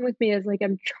 what's wrong with me is like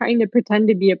I'm trying to pretend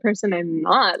to be a person I'm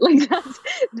not. Like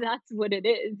that's what it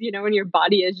is, you know, when your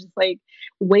body is just like,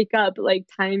 wake up, like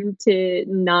time to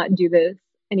not do this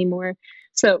anymore.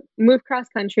 So moved cross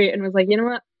country and was like, you know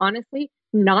what? Honestly,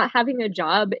 not having a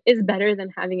job is better than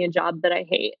having a job that I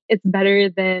hate. It's better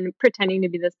than pretending to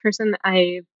be this person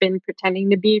I've been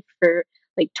pretending to be for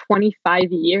like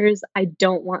 25 years. I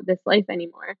don't want this life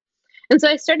anymore. And so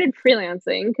I started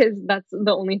freelancing because that's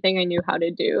the only thing I knew how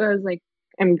to do. I was like,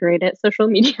 I'm great at social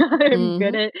media, I'm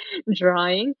good at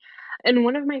drawing. And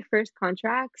one of my first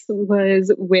contracts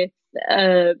was with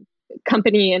a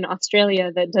company in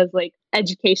Australia that does like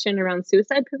education around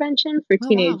suicide prevention for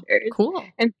teenagers. Wow. Cool.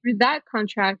 And through that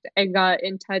contract, I got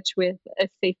in touch with a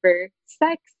safer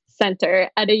sex center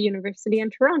at a university in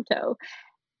Toronto.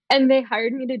 And they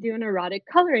hired me to do an erotic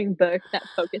coloring book that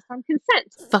focused on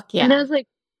consent. Fuck yeah. And I was like,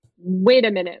 wait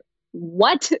a minute,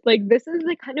 what? Like, this is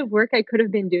the kind of work I could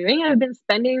have been doing. I've been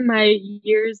spending my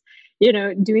years, you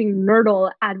know, doing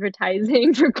Nerdle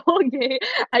advertising for Colgate.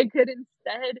 I could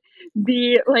instead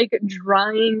be like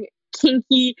drawing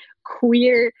kinky,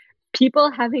 queer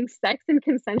people having sex in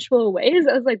consensual ways.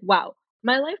 I was like, wow,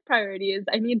 my life priority is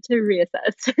I need to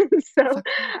reassess. So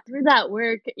through that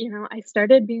work, you know, I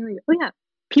started being like, oh yeah,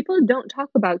 people don't talk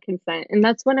about consent. And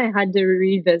that's when I had to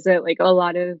revisit like a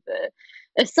lot of the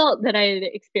assault that I had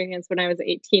experienced when I was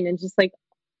 18 and just like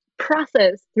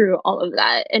process through all of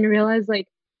that and realize like,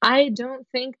 I don't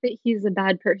think that he's a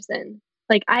bad person.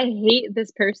 Like, I hate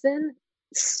this person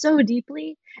so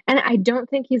deeply, and I don't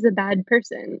think he's a bad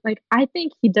person. Like, I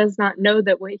think he does not know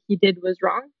that what he did was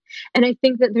wrong. And I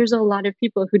think that there's a lot of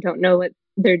people who don't know what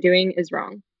they're doing is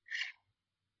wrong.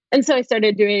 And so I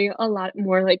started doing a lot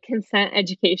more like consent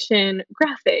education,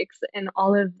 graphics, and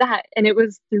all of that. And it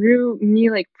was through me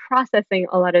like processing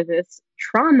a lot of this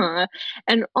trauma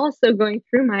and also going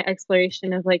through my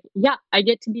exploration of like, yeah, I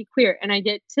get to be queer and I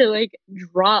get to like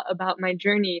draw about my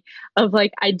journey of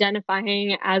like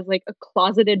identifying as like a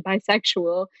closeted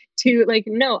bisexual to like,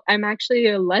 no, I'm actually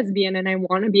a lesbian and I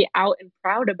want to be out and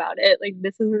proud about it. Like,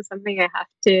 this isn't something I have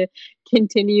to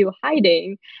continue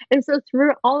hiding. And so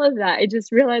through all of that, I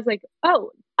just realized like, oh,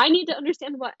 I need to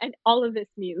understand what all of this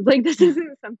means. Like, this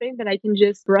isn't something that I can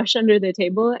just brush under the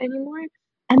table anymore.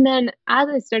 And then as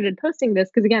I started posting this,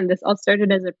 because again, this all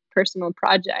started as a personal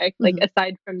project, like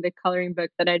aside from the coloring book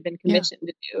that I'd been commissioned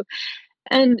to do.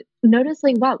 And notice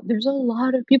like, wow, there's a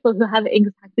lot of people who have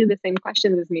exactly the same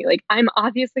questions as me. Like, I'm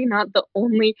obviously not the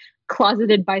only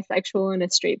closeted bisexual in a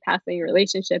straight passing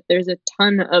relationship. There's a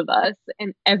ton of us,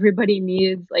 and everybody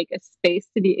needs like a space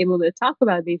to be able to talk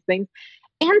about these things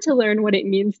and to learn what it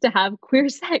means to have queer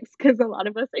sex, because a lot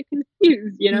of us are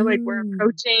confused, you know, like we're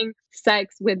approaching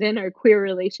sex within our queer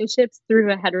relationships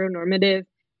through a heteronormative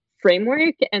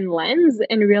framework and lens,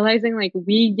 and realizing like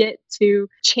we get to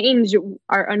change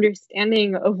our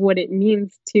understanding of what it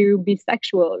means to be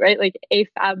sexual, right? Like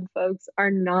AFAB folks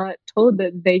are not told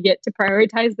that they get to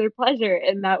prioritize their pleasure.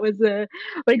 And that was a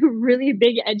like really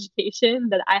big education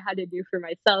that I had to do for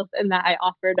myself and that I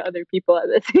offered other people at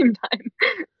the same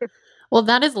time. Well,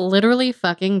 that is literally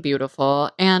fucking beautiful.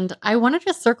 And I want to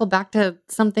just circle back to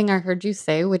something I heard you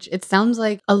say, which it sounds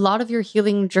like a lot of your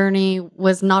healing journey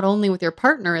was not only with your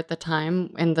partner at the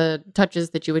time and the touches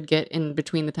that you would get in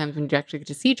between the times when you actually get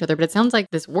to see each other, but it sounds like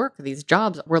this work, these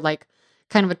jobs were like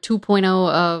kind of a 2.0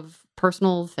 of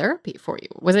personal therapy for you.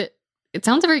 Was it? It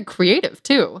sounds very creative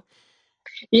too.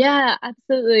 Yeah,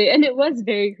 absolutely. And it was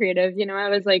very creative. I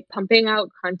was like pumping out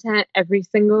content every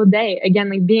single day. Again,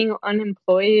 like being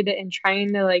unemployed and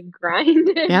trying to like grind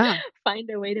and Yeah. find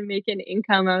a way to make an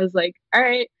income. I was like, all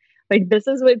right, like this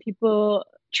is what people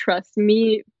trust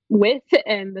me with.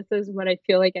 And this is what I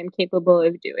feel like I'm capable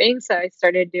of doing. So I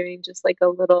started doing just like a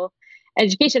little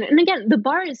education. And again, the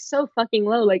bar is so fucking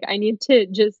low. Like I need to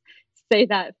just say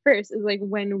that first is like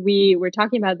when we were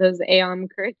talking about those AOM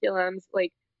curriculums,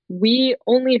 like we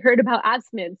only heard about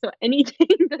abstinence. So anything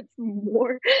that's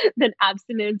more than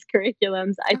abstinence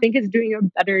curriculums, I think is doing a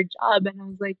better job. And I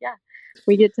was like, yeah,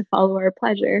 we get to follow our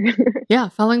pleasure. Yeah,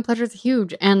 following pleasure is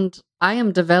huge. And I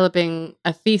am developing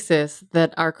a thesis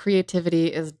that our creativity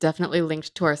is definitely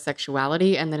linked to our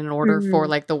sexuality. And that in order for Mhm.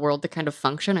 like the world to kind of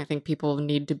function, I think people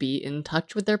need to be in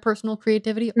touch with their personal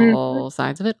creativity, Mhm. all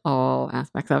sides of it, all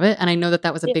aspects of it. And I know that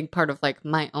that was a Yeah. big part of like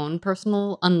my own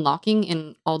personal unlocking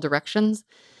in all directions.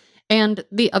 And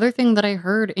the other thing that I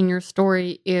heard in your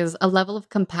story is a level of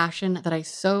compassion that I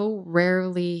so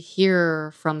rarely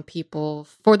hear from people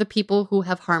for the people who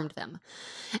have harmed them.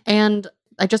 And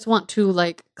I just want to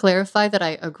like clarify that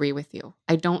I agree with you.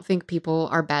 I don't think people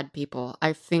are bad people.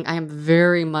 I think I am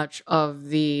very much of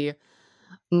the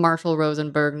Marshall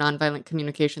Rosenberg nonviolent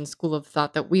communication school of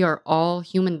thought that we are all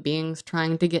human beings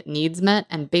trying to get needs met.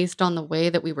 And based on the way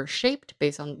that we were shaped,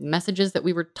 based on messages that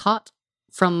we were taught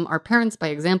from our parents by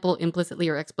example, implicitly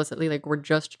or explicitly, like we're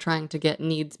just trying to get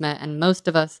needs met. And most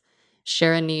of us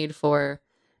share a need for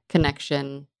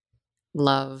connection,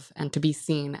 love, and to be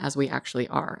seen as we actually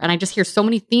are. And I just hear so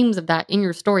many themes of that in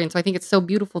your story. And so I think it's so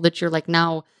beautiful that you're like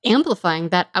now amplifying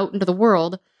that out into the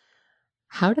world.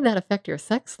 How did that affect your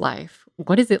sex life?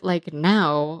 What is it like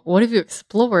now? What have you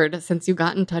explored since you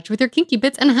got in touch with your kinky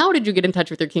bits? And how did you get in touch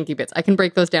with your kinky bits? I can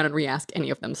break those down and re-ask any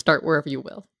of them. Start wherever you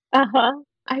will. Uh-huh.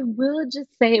 I will just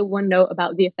say one note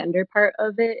about the offender part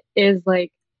of it is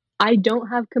like, I don't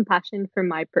have compassion for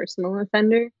my personal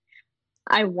offender.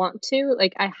 I want to,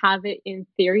 like, I have it in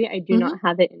theory, I do Hmm. not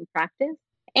have it in practice.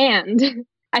 And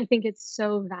I think it's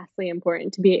so vastly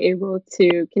important to be able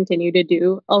to continue to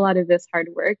do a lot of this hard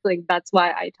work. Like, that's why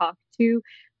I talk to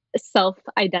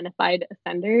self-identified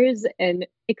offenders and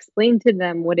explain to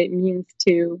them what it means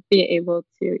to be able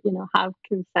to, have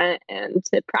consent and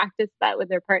to practice that with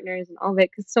their partners and all of it.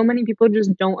 Because so many people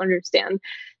just don't understand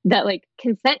that, like,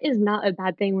 consent is not a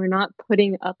bad thing. We're not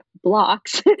putting up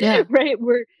blocks, Yeah. right?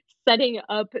 We're setting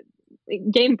up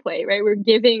gameplay, right? We're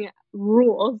giving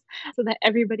rules so that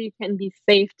everybody can be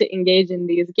safe to engage in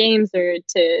these games or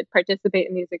to participate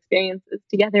in these experiences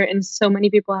together. And so many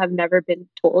people have never been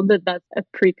told that that's a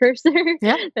precursor,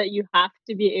 Yeah. that you have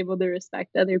to be able to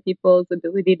respect other people's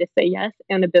ability to say yes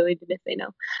and ability to say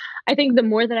no. I think the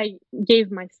more that I gave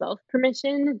myself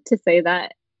permission to say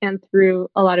that, and through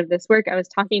a lot of this work, I was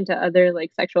talking to other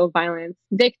like sexual violence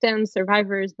victims,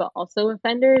 survivors, but also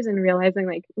offenders, and realizing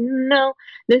like, no,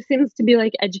 this seems to be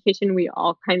like education we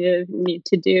all kind of need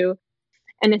to do.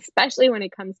 And especially when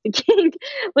it comes to kink,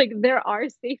 like there are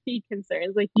safety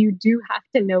concerns. Like you do have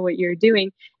to know what you're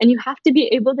doing and you have to be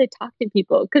able to talk to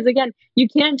people. Cause again, you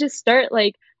can't just start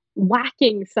like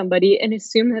whacking somebody and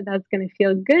assume that that's going to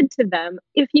feel good to them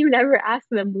if you never ask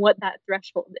them what that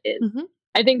threshold is. Hmm.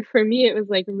 I think for me, it was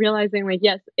like realizing, like,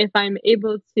 yes, if I'm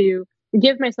able to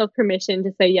give myself permission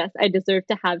to say, yes, I deserve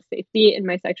to have safety in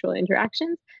my sexual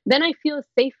interactions, then I feel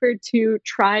safer to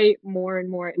try more and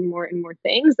more and more and more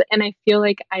things. And I feel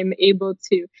like I'm able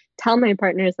to tell my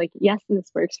partners, like, yes,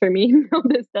 this works for me. No,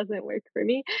 this doesn't work for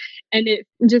me. And it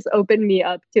just opened me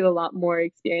up to a lot more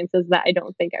experiences that I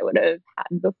don't think I would have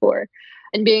had before.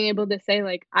 And being able to say,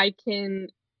 like, I can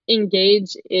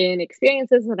engage in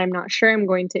experiences that I'm not sure I'm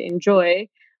going to enjoy,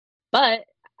 but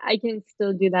I can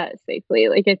still do that safely.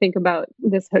 Like I think about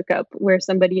this hookup where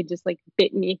somebody just like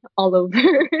bit me all over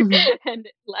Hmm. and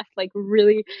left like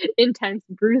really intense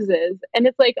bruises. And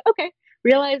it's like, okay,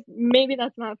 realize maybe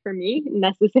that's not for me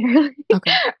necessarily.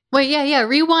 Okay. Wait, yeah, yeah.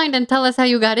 Rewind and tell us how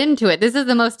you got into it. This is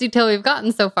the most detail we've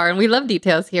gotten so far, and we love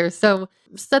details here. So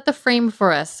set the frame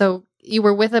for us. So you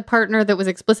were with a partner that was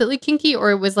explicitly kinky,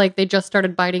 or it was like they just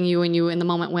started biting you and you in the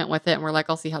moment went with it and were like,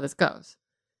 I'll see how this goes.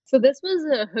 So this was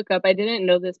a hookup. I didn't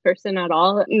know this person at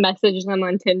all. Messaged them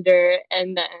on Tinder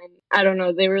and then I don't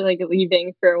know, they were like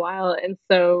leaving for a while. And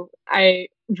so I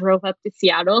drove up to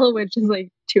Seattle, which is like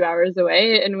 2 hours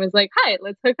away, and was like, "Hi,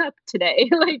 let's hook up today."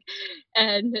 Like,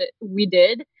 and we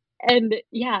did. And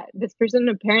yeah, this person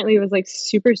apparently was like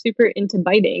super, super into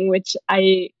biting, which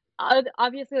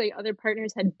obviously like other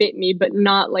partners had bit me, but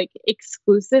not like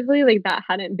exclusively. Like that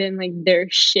hadn't been like their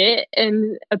shit.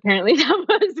 And apparently that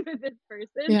was with this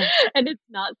person. Yeah. And it's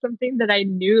not something that I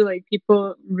knew like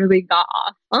people really got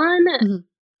off on. Mhm.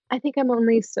 I think I'm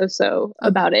only so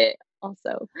about it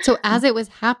also. So as it was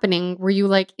happening, were you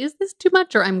like, is this too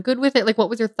much or I'm good with it? Like, what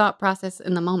was your thought process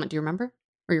in the moment? Do you remember?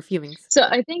 Or your feelings? So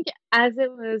I think as it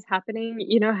was happening,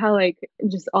 you know how like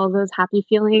just all those happy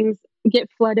feelings get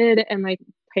flooded and like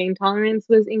pain tolerance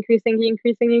was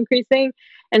increasing.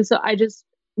 And so I just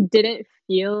didn't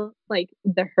feel like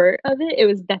the hurt of it. It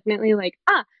was definitely like,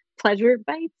 pleasure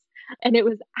bites. And it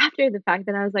was after the fact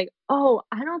that I was like, oh,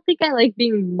 I don't think I like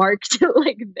being marked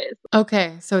like this.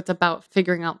 Okay, so it's about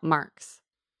figuring out marks.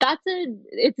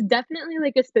 It's definitely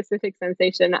like a specific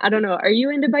sensation. I don't know. Are you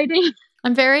into biting?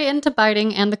 I'm very into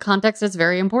biting, and the context is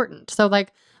very important. So,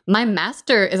 like, my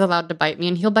master is allowed to bite me,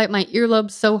 and he'll bite my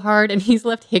earlobes so hard, and he's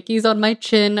left hickeys on my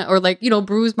chin or, like,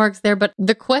 bruise marks there. But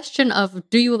the question of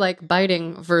do you like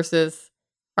biting versus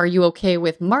are you okay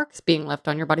with marks being left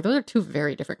on your body? Those are two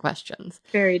very different questions.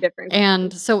 Very different.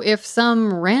 And so, if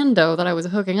some rando that I was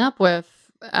hooking up with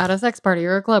at a sex party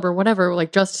or a club or whatever,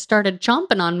 like, just started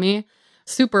chomping on me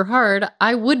super hard,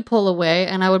 I would pull away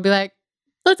and I would be like,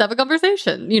 let's have a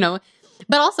conversation,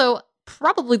 But also,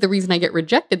 probably the reason I get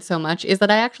rejected so much is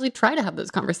that I actually try to have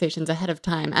those conversations ahead of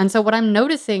time. And so what I'm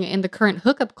noticing in the current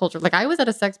hookup culture, like I was at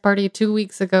a sex party 2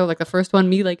 weeks ago, like the first one,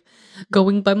 me like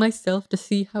going by myself to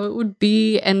see how it would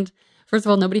be. And first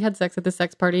of all, nobody had sex at the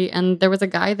sex party. And there was a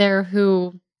guy there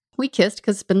who we kissed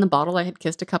because Spin the Bottle, I had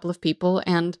kissed a couple of people.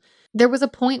 And there was a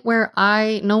point where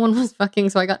no one was fucking,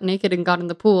 so I got naked and got in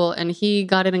the pool, and he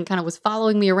got in and kind of was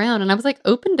following me around, and I was like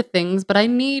open to things, but I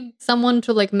need someone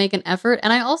to like make an effort.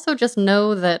 And I also just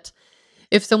know that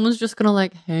if someone's just gonna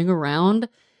like hang around,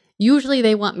 usually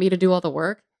they want me to do all the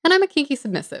work, and I'm a kinky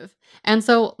submissive. And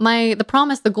so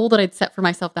the goal that I'd set for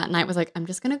myself that night was like, I'm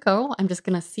just gonna go, I'm just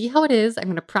gonna see how it is, I'm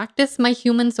gonna practice my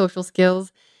human social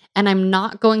skills, and I'm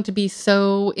not going to be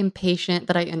so impatient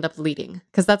that I end up leading.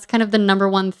 Because that's kind of the number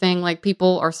one thing. Like,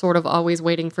 people are sort of always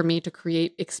waiting for me to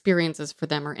create experiences for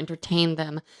them or entertain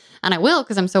them. And I will,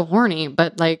 because I'm so horny.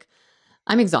 But like,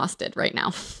 I'm exhausted right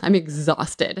now. I'm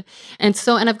exhausted. And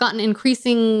I've gotten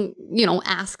increasing,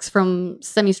 asks from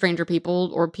semi-stranger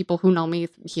people or people who know me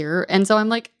here. And so I'm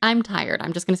like, I'm tired.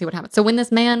 I'm just going to see what happens. So when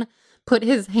this man put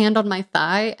his hand on my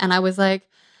thigh and I was like,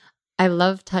 I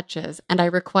love touches and I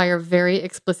require very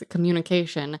explicit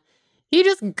communication, he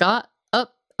just got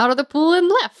up out of the pool and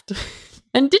left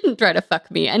and didn't try to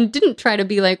fuck me and didn't try to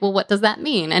be like, well, what does that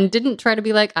mean? And didn't try to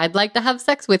be like, I'd like to have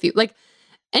sex with you. Like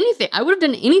anything. I would have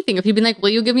done anything if he'd been like, will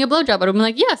you give me a blowjob? I would have been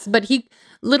like, yes. But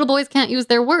little boys can't use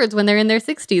their words when they're in their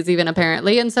 60s even,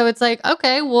 apparently. And so it's like,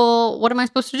 okay, well, what am I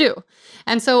supposed to do?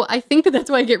 And so I think that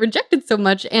that's why I get rejected so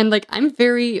much. And like, I'm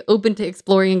very open to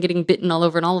exploring and getting bitten all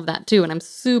over and all of that too. And I'm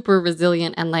super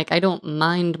resilient and like, I don't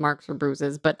mind marks or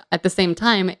bruises. But at the same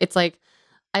time, it's like,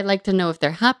 I like to know if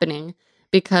they're happening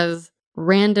because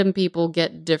random people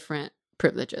get different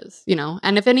privileges,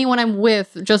 And if anyone I'm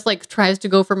with just like tries to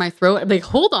go for my throat, I'm like,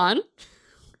 hold on.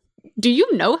 Do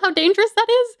you know how dangerous that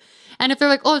is? And if they're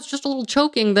like, oh, it's just a little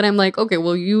choking, then I'm like, okay,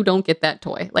 well, you don't get that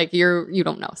toy. Like you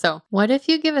don't know. So what if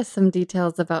you give us some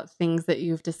details about things that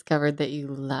you've discovered that you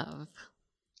love?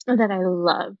 That I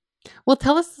love. Well,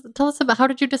 tell us about, how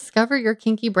did you discover your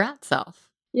kinky brat self?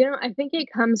 I think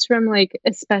it comes from like,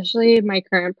 especially my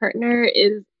current partner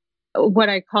is what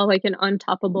I call like an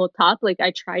untoppable top. Like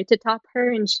I try to top her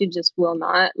and she just will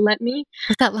not let me.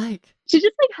 What's that like? She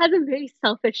just like has a very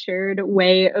self-assured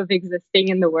way of existing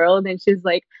in the world. And she's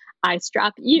like, I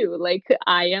strap you, like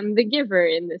I am the giver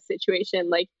in this situation.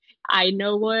 Like I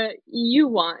know what you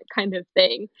want kind of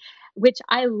thing, which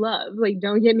I love. Like,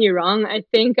 don't get me wrong. I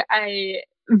think I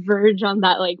verge on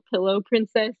that like pillow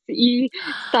princess-y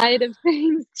side of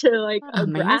things to like a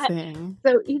brat.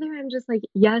 So either I'm just like,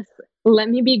 yes, let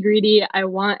me be greedy. I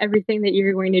want everything that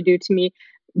you're going to do to me.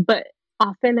 But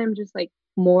often I'm just like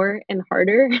more and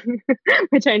harder,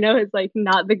 which I know is like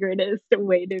not the greatest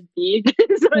way to be.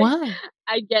 Like, why?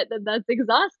 I get that that's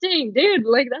exhausting, dude.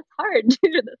 Like that's hard,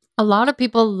 dude. A lot of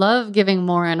people love giving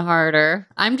more and harder.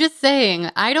 I'm just saying,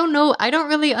 I don't know. I don't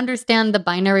really understand the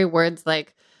binary words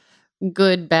like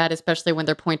good, bad, especially when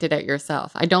they're pointed at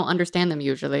yourself. I don't understand them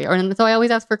usually. And so I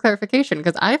always ask for clarification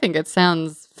because I think it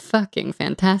sounds fucking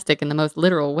fantastic in the most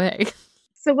literal way.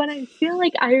 So when I feel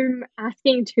like I'm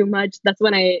asking too much, that's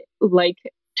when I like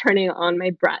turning on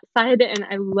my brat side, and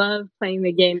I love playing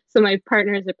the game. So my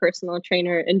partner is a personal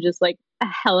trainer and just like a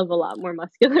hell of a lot more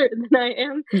muscular than I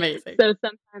am. Amazing. So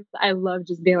sometimes I love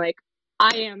just being like,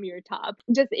 I am your top.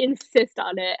 Just insist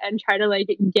on it and try to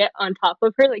like get on top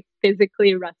of her, like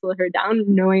physically wrestle her down,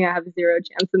 knowing I have zero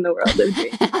chance in the world of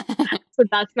doing that. So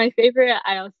that's my favorite.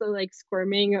 I also like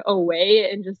squirming away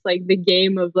and just like the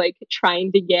game of like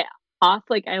trying to get off.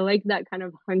 Like I like that kind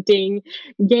of hunting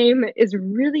game is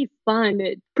really fun.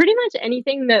 Pretty much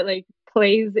anything that like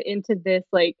plays into this,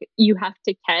 like you have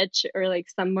to catch or like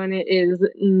someone is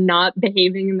not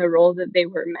behaving in the role that they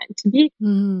were meant to be.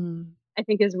 I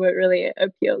think is what really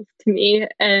appeals to me.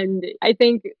 And I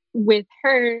think with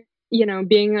her, you know,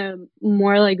 being a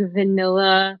more like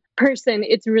vanilla person,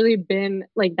 it's really been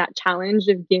like that challenge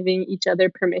of giving each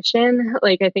other permission.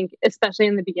 Like, I think, especially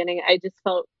in the beginning, I just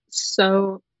felt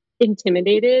so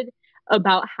intimidated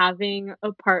about having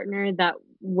a partner that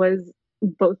was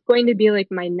both going to be like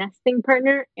my nesting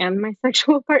partner and my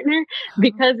sexual partner,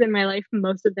 because in my life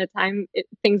most of the time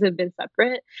things have been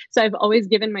separate. So I've always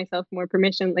given myself more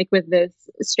permission. Like with this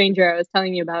stranger I was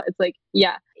telling you about, it's like,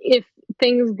 yeah, if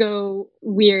things go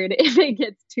weird, if it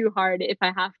gets too hard, if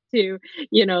I have to,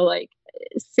 you know, like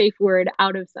safe word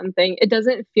out of something, it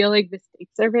doesn't feel like the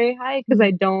stakes are very high because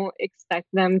I don't expect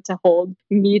them to hold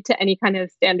me to any kind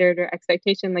of standard or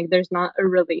expectation. Like there's not a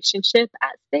relationship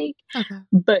at stake. Okay.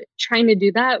 But trying to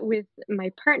do that with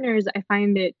my partners, I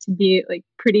find it to be like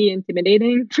pretty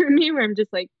intimidating for me, where I'm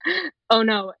just like, oh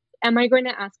no, am I going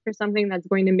to ask for something that's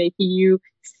going to make you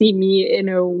see me in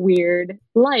a weird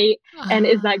light? And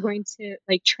is that going to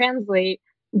like translate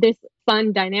this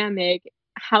fun dynamic?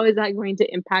 How is that going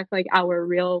to impact like our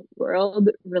real world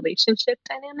relationship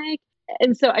dynamic?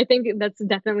 And so I think that's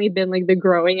definitely been like the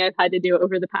growing I've had to do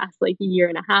over the past like year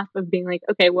and a half of being like,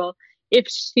 okay, well, if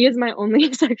she is my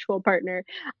only sexual partner,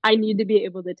 I need to be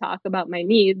able to talk about my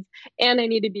needs, and I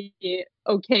need to be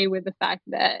okay with the fact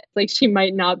that like she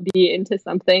might not be into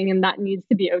something, and that needs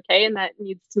to be okay, and that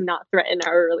needs to not threaten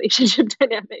our relationship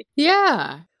dynamic.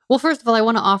 Yeah. Well, first of all, I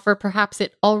want to offer perhaps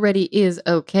it already is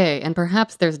okay, and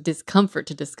perhaps there's discomfort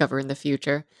to discover in the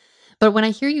future. But when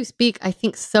I hear you speak, I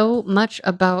think so much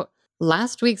about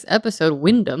last week's episode,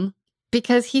 Wyndham,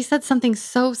 because he said something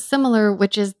so similar,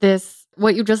 which is this,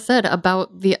 what you just said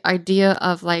about the idea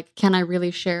of like, can I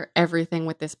really share everything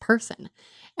with this person?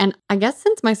 And I guess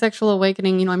since my sexual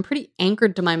awakening, you know, I'm pretty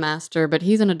anchored to my master, but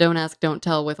he's in a don't ask, don't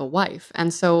tell with a wife.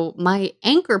 And so my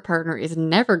anchor partner is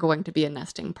never going to be a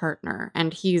nesting partner.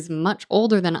 And he's much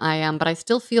older than I am, but I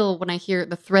still feel when I hear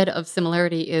the thread of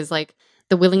similarity is like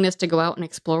the willingness to go out and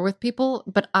explore with people.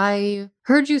 But I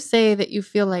heard you say that you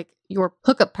feel like your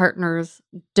hookup partners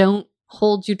don't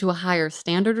hold you to a higher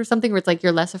standard or something, where it's like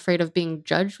you're less afraid of being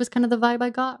judged, was kind of the vibe I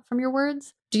got from your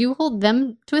words. Do you hold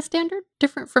them to a standard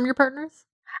different from your partners?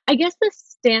 I guess the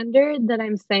standard that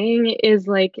I'm saying is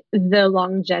like the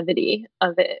longevity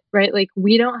of it, right? Like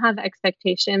we don't have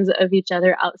expectations of each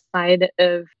other outside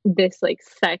of this like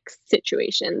sex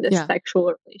situation, this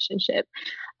sexual relationship.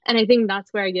 And I think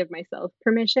that's where I give myself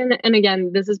permission. And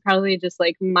again, this is probably just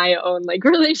like my own like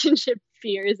relationship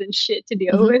fears and shit to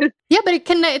deal with. Yeah, but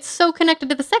it's so connected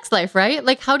to the sex life, right?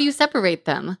 Like how do you separate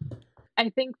them? I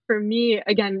think for me,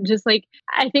 again, just like,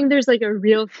 I think there's like a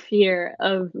real fear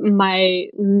of my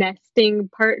nesting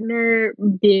partner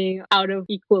being out of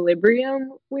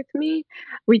equilibrium with me.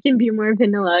 We can be more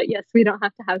vanilla. Yes, we don't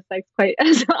have to have sex quite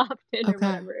as often or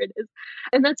whatever it is.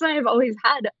 And that's why I've always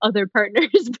had other partners.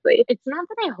 It's not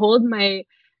that I hold my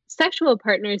sexual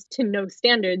partners to no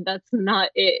standard. That's not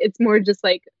it. It's more just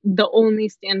like the only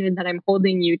standard that I'm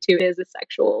holding you to is a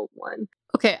sexual one.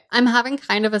 Okay, I'm having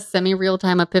kind of a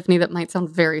semi-real-time epiphany that might sound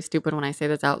very stupid when I say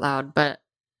this out loud, but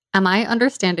am I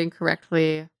understanding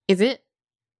correctly? Is it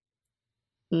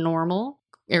normal,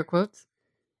 air quotes,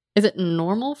 is it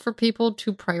normal for people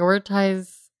to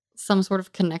prioritize some sort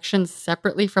of connection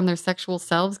separately from their sexual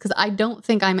selves? Because I don't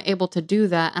think I'm able to do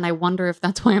that, and I wonder if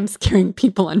that's why I'm scaring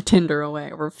people on Tinder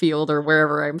away or Field or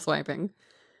wherever I'm swiping.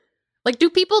 Like,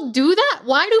 do people do that?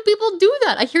 Why do people do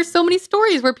that? I hear so many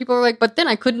stories where people are like, but then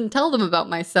I couldn't tell them about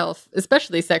myself,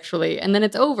 especially sexually, and then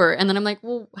it's over. And then I'm like,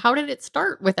 well, how did it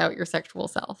start without your sexual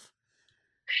self?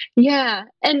 Yeah.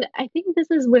 And I think this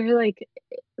is where, like,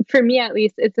 for me at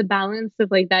least, it's a balance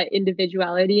of like that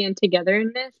individuality and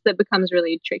togetherness that becomes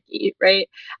really tricky, right?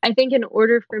 I think in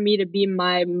order for me to be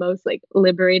my most like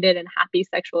liberated and happy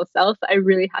sexual self, I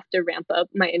really have to ramp up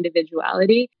my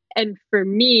individuality. And for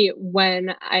me,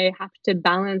 when I have to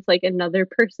balance like another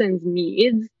person's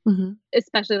needs,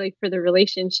 especially like for the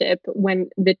relationship, when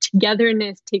the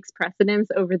togetherness takes precedence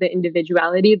over the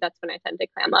individuality, that's when I tend to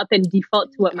clam up and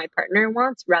default to what my partner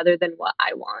wants rather than what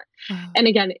I want. Wow. And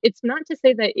again, it's not to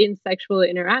say that in sexual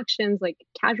interactions, like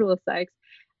casual sex,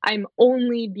 I'm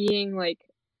only being like,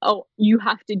 oh, you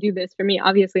have to do this for me.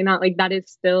 Obviously not. Like that is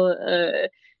still a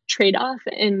trade-off.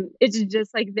 And it's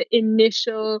just like the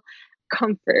initial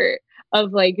comfort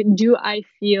of like, do I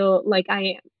feel like I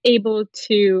am able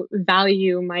to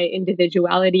value my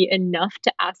individuality enough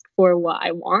to ask for what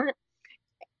I want,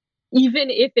 even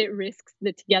if it risks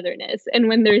the togetherness? And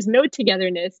when there's no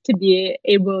togetherness to be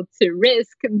able to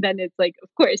risk, then it's like, of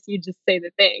course, you just say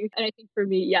the thing. And I think for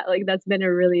me, yeah, like that's been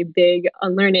a really big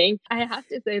unlearning. I have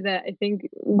to say that I think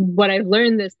what I've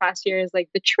learned this past year is like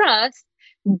the trust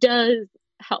does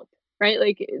help, right?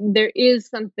 Like there is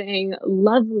something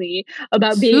lovely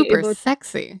about being Super able to,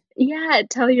 sexy. yeah,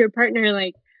 tell your partner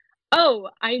like, oh,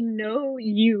 I know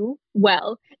you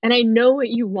well and I know what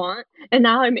you want. And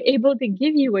now I'm able to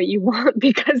give you what you want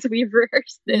because we've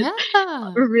rehearsed this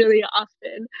Yeah. really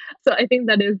often. So I think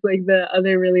that is like the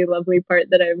other really lovely part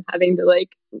that I'm having to like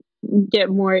get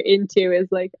more into is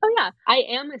like, oh yeah, I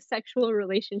am a sexual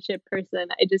relationship person.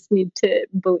 I just need to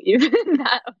believe in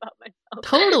that about myself.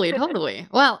 Totally.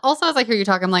 Well, also as I hear you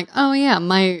talk, I'm like, oh yeah,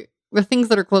 the things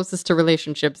that are closest to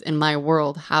relationships in my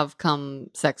world have come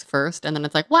sex first. And then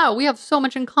it's like, wow, we have so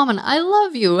much in common. I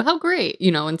love you. How great.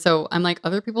 And so I'm like,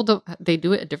 other people they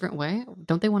do it a different way.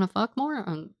 Don't they want to fuck more?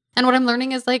 And what I'm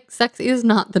learning is like, sex is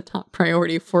not the top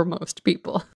priority for most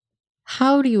people.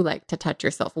 How do you like to touch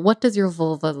yourself? What does your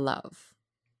vulva love?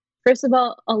 First of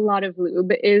all, a lot of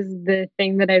lube is the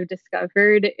thing that I've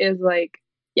discovered is like,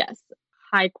 yes,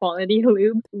 high quality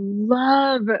lube.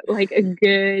 Love like a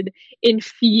good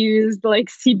infused like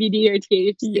CBD or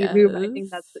THC lube. I think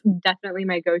that's definitely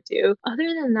my go-to. Other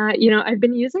than that, I've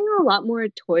been using a lot more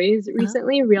toys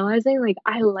recently, realizing like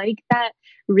I like that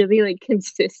really like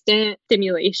consistent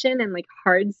stimulation and like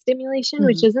hard stimulation,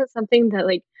 which isn't something that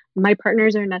like my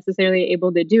partners are necessarily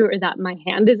able to do or that my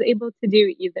hand is able to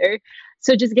do either.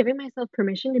 So just giving myself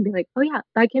permission to be like, oh yeah,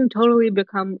 that can totally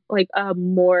become like a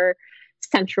more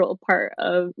central part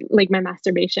of like my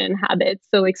masturbation habits.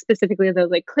 So like specifically those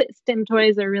like clit stim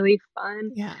toys are really fun.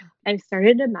 Yeah. I've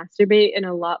started to masturbate in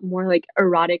a lot more like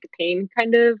erotic pain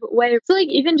kind of way. So like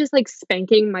even just like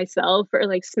spanking myself or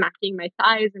like smacking my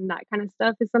thighs and that kind of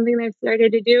stuff is something that I've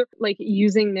started to do. Like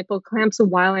using nipple clamps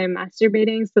while I'm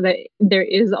masturbating so that there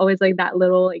is always like that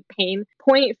little like pain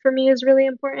point for me is really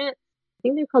important. I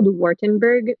think they're called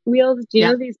Wartenberg wheels. Do you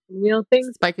know these wheel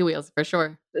things? Spiky wheels, for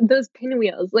sure. Those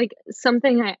pinwheels, like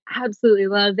something I absolutely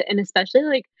love. And especially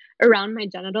like around my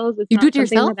genitals. It's you not do it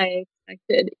something yourself? that I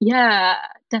expected. Yeah,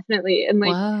 definitely. And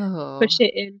like push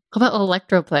it in. How about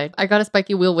electroplay? I got a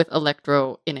spiky wheel with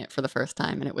electro in it for the first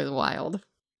time and it was wild.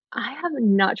 I have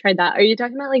not tried that. Are you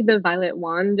talking about like the Violet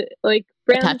Wand like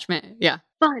brand? Attachment, yeah.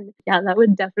 Fun. Yeah, that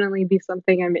would definitely be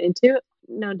something I'm into.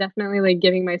 No, definitely like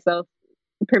giving myself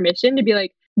permission to be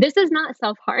like, this is not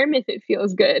self-harm if it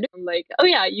feels good. I'm like, oh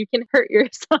yeah, you can hurt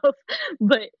yourself,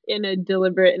 but in a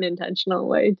deliberate and intentional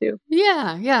way too.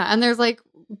 Yeah. And there's like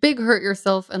big hurt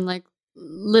yourself and like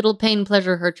little pain,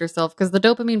 pleasure, hurt yourself because the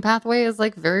dopamine pathway is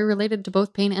like very related to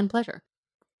both pain and pleasure.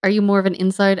 Are you more of an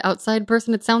inside outside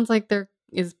person? It sounds like there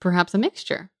is perhaps a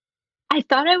mixture. I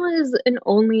thought I was an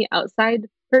only outside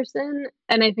person.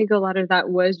 And I think a lot of that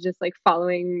was just like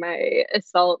following my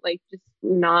assault, like just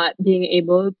not being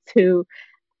able to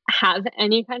have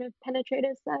any kind of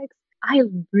penetrative sex. I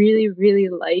really, really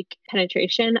like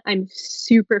penetration. I'm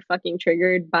super fucking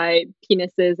triggered by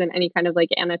penises and any kind of like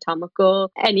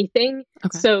anatomical anything.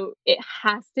 Okay. So it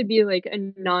has to be like a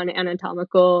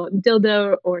non-anatomical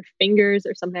dildo or fingers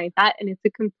or something like that. And it's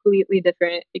a completely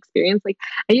different experience. Like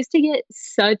I used to get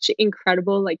such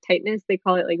incredible like tightness. They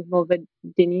call it like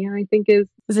vulvodynia, I think is.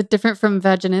 Is it different from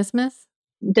vaginismus?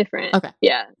 Different. Okay.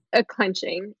 Yeah. A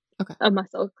clenching. Okay. A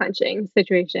muscle clenching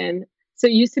situation. So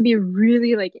it used to be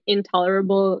really like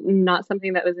intolerable, not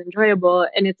something that was enjoyable.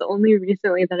 And it's only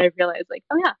recently that I've realized like,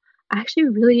 oh yeah, I actually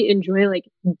really enjoy like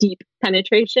deep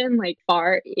penetration, like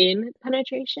far in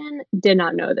penetration. Did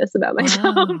not know this about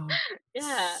myself. Wow.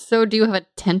 Yeah. So do you have a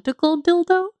tentacle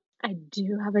dildo? I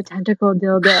do have a tentacle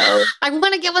dildo. I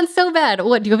want to get one so bad.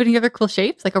 What, do you have any other cool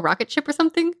shapes? Like a rocket ship or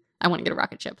something? I want to get a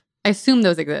rocket ship. I assume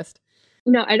those exist.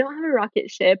 No, I don't have a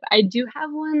rocket ship. I do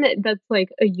have one that's like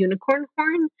a unicorn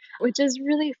horn, which is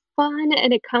really fun.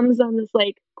 And it comes on this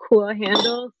like cool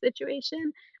handle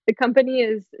situation. The company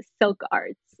is Silk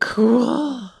Arts.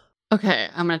 Cool. Okay,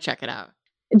 I'm going to check it out.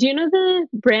 Do you know the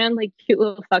brand like Cute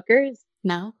Little Fuckers?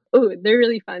 No. Oh, they're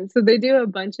really fun. So they do a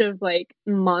bunch of like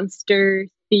monster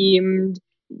themed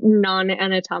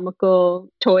non-anatomical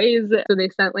toys. So they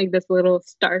sent like this little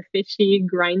starfishy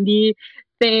grindy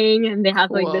thing, and they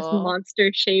have like this Cool.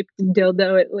 monster shaped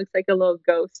dildo. It looks like a little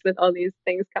ghost with all these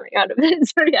things coming out of it.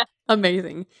 So yeah.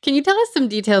 Amazing. Can you tell us some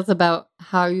details about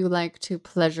how you like to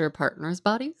pleasure partners'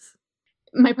 bodies?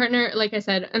 My partner, like I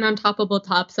said, an untoppable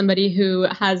top, somebody who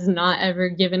has not ever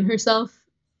given herself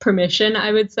permission,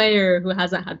 I would say, or who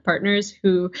hasn't had partners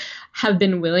who have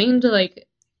been willing to like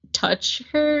touch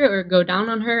her or go down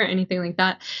on her or anything like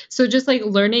that. So just like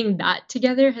learning that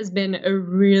together has been a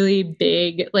really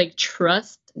big like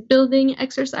trust building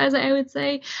exercise, I would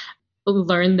say.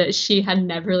 Learned that she had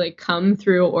never like come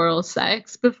through oral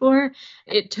sex before.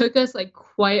 It took us like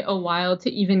quite a while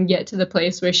to even get to the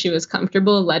place where she was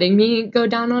comfortable letting me go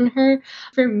down on her.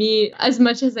 For me, as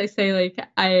much as I say like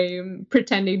I'm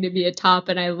pretending to be a top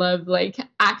and I love like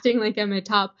acting like I'm a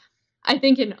top, I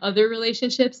think in other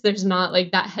relationships there's not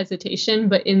like that hesitation,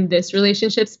 but in this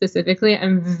relationship specifically,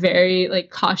 I'm very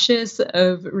like cautious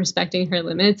of respecting her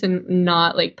limits and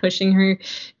not like pushing her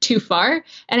too far.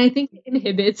 And I think it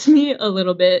inhibits me a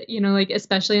little bit, you know, like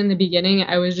especially in the beginning,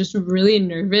 I was just really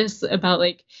nervous about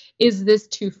like, is this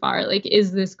too far? Like,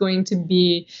 is this going to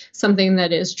be something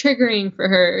that is triggering for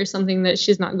her or something that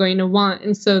she's not going to want?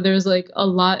 And so there's like a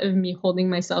lot of me holding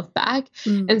myself back.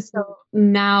 And so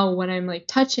now when I'm like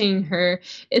touching her,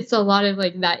 it's a lot of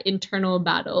like that internal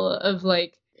battle of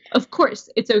like, of course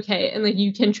it's okay. And like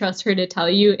you can trust her to tell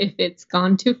you if it's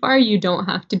gone too far. You don't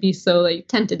have to be so like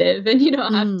tentative and you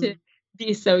don't have to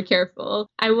be so careful.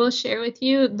 I will share with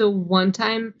you the one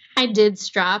time I did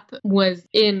strap was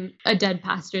in a dead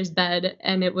pastor's bed,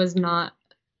 and it was not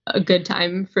a good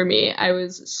time for me. I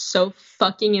was so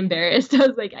fucking embarrassed. I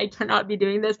was like, I cannot be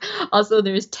doing this. Also,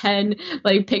 there's 10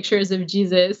 like pictures of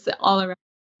Jesus all around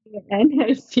me, and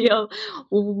I feel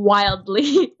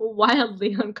wildly,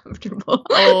 wildly uncomfortable.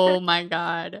 Oh my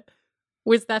God.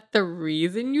 Was that the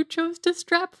reason you chose to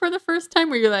strap for the first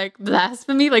time? Were you like,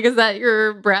 blasphemy? Like, is that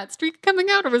your brat streak coming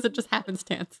out, or was it just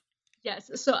happenstance? Yes,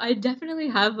 so I definitely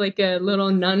have like a little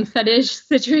nun fetish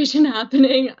situation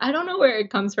happening. I don't know where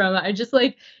it comes from. I just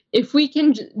like, if we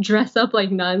can dress up like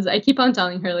nuns, I keep on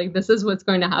telling her, like, this is what's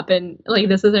going to happen. Like,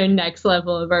 this is our next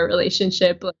level of our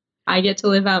relationship. Like, I get to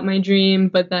live out my dream,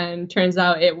 but then turns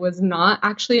out it was not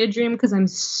actually a dream because I'm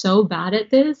so bad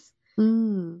at this.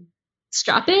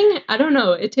 Strapping, I don't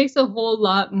know. It takes a whole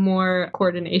lot more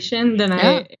coordination than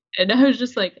I was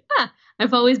just like,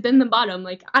 I've always been the bottom.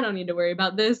 Like, I don't need to worry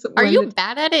about this. Are you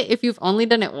bad at it if you've only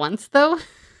done it once, though?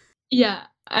 Yeah,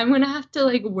 I'm going to have to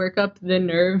like work up the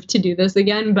nerve to do this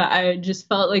again, but I just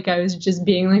felt like I was just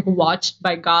being like watched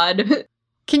by God.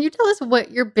 Can you tell us what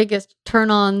your biggest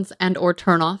turn-ons and or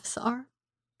turn-offs are?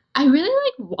 I really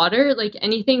like water, like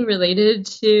anything related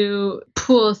to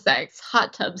pool sex,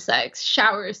 hot tub sex,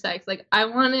 shower sex. Like I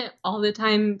want it all the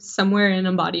time somewhere in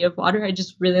a body of water. I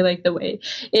just really like the way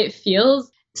it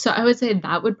feels. So I would say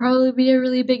that would probably be a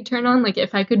really big turn on. Like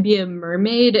if I could be a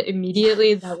mermaid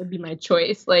immediately, that would be my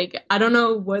choice. Like I don't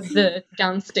know what the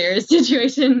downstairs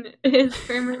situation is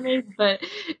for mermaids, but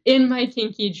in my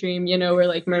kinky dream, you know, we're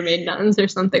like mermaid nuns or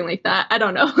something like that. I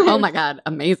don't know. Oh my God,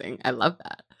 amazing. I love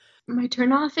that. My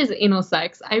turn off is anal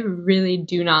sex. I really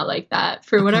do not like that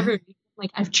for whatever reason.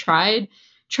 Like I've tried,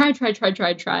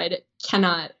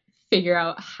 cannot figure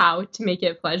out how to make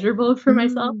it pleasurable for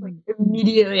myself. Like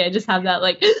immediately I just have that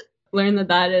like learn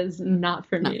that is not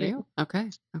for me. For you. Okay.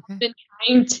 I've been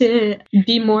trying to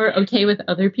be more okay with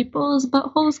other people's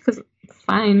buttholes because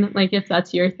fine, like if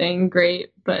that's your thing,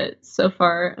 great. But so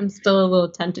far I'm still a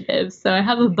little tentative. So I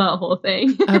have a butthole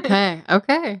thing.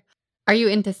 Okay. Are you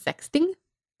into sexting?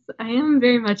 I am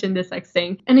very much into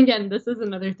sexting. And again, this is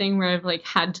another thing where I've like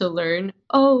had to learn,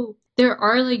 oh, there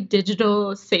are like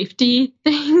digital safety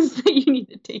things that you need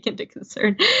to take into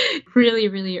concern. Really,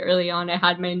 really early on, I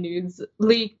had my nudes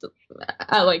leaked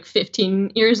at like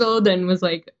 15 years old and was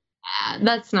like,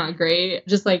 that's not great.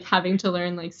 Just like having to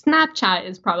learn like Snapchat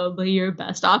is probably your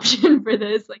best option for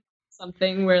this. Like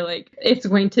something where like it's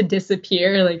going to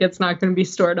disappear. Like it's not going to be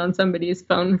stored on somebody's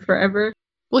phone forever.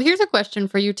 Well, here's a question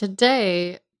for you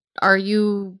today. Are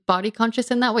you body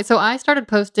conscious in that way? So I started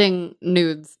posting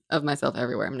nudes of myself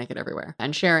everywhere. I'm naked everywhere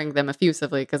and sharing them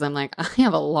effusively because I'm like, I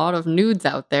have a lot of nudes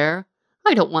out there.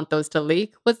 I don't want those to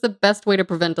leak. What's the best way to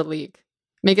prevent a leak?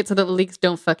 Make it so that the leaks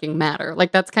don't fucking matter.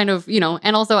 Like that's kind of, you know,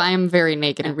 and also I am very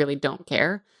naked and really don't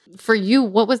care. For you,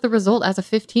 what was the result as a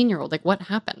 15-year-old? Like what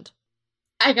happened?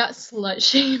 I got slut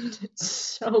shamed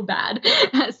so bad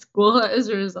at school as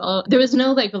a result. There was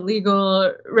no like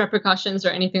legal repercussions or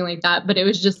anything like that, but it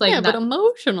was just like but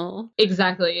emotional.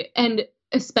 Exactly. And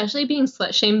especially being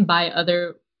slut shamed by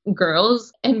other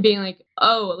girls and being like,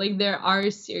 oh, like there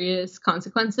are serious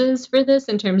consequences for this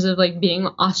in terms of like being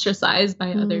ostracized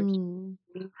by other people.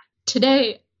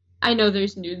 Today, I know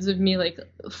there's nudes of me like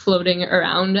floating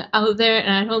around out there,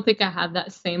 and I don't think I have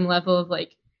that same level of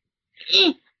like,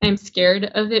 I'm scared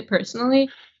of it personally.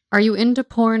 Are you into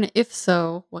porn? If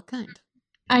so, what kind?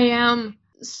 I am.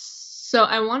 So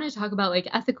I want to talk about like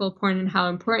ethical porn and how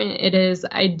important it is.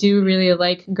 I do really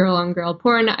like girl on girl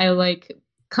porn. I like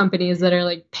companies that are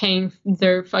like paying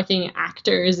their fucking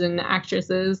actors and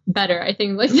actresses better. I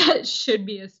think like that should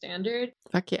be a standard.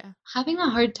 Fuck yeah. Having a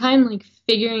hard time like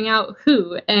figuring out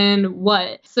who and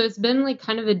what. So it's been like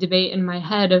kind of a debate in my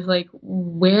head of like,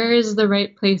 where is the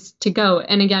right place to go?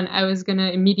 And again, I was going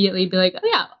to immediately be like, oh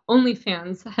yeah,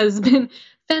 OnlyFans has been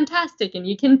fantastic and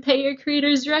you can pay your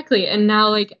creators directly. And now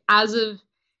like as of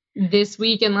this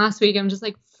week and last week, I'm just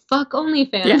like, fuck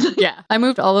OnlyFans. Yeah. I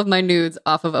moved all of my nudes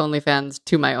off of OnlyFans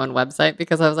to my own website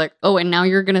because I was like, oh, and now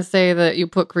you're going to say that you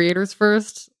put creators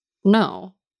first?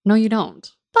 No, you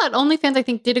don't. But OnlyFans, I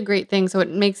think, did a great thing. So it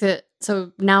makes it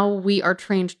so now we are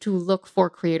trained to look for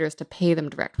creators to pay them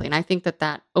directly. And I think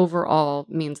that overall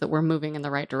means that we're moving in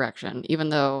the right direction, even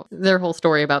though their whole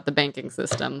story about the banking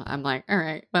system, I'm like, all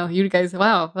right, well, you guys,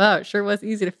 wow, it sure was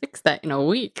easy to fix that in a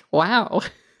week. Wow.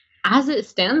 As it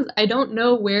stands, I don't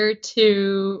know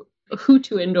who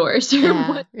to endorse or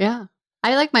what. Yeah.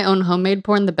 I like my own homemade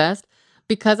porn the best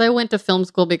because I went to film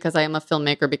school, because I am a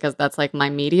filmmaker, because that's like my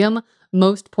medium.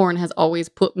 Most porn has always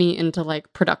put me into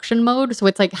like production mode. So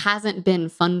it's like hasn't been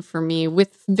fun for me,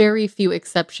 with very few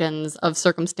exceptions of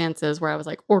circumstances where I was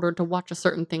like ordered to watch a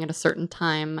certain thing at a certain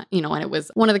time, and it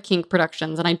was one of the kink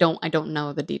productions. And I don't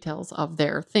know the details of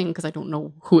their thing because I don't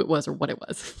know who it was or what it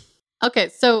was. Okay,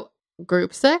 so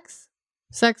group sex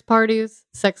parties,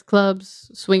 sex clubs,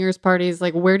 swingers parties,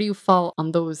 like where do you fall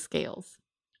on those scales?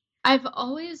 I've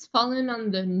always fallen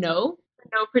on the no, for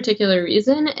no particular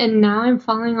reason, and now I'm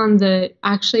falling on the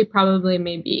actually probably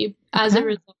maybe as a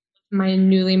result of my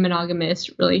newly monogamous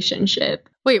relationship.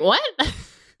 Wait, what?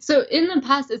 So in the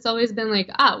past, it's always been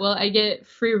like, well, I get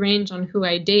free range on who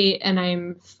I date, and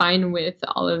I'm fine with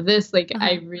all of this. Like,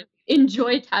 I really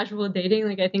enjoy casual dating.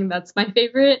 Like, I think that's my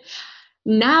favorite.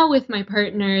 Now with my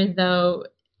partner, though,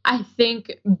 I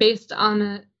think based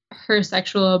on her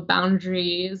sexual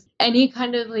boundaries, any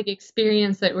kind of like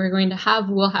experience that we're going to have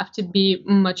will have to be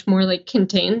much more like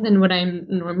contained than what I'm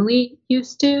normally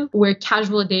used to, where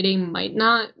casual dating might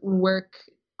not work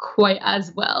quite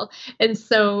as well. And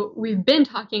so we've been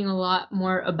talking a lot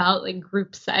more about like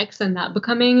group sex and that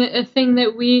becoming a thing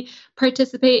that we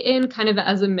participate in kind of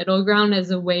as a middle ground, as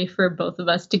a way for both of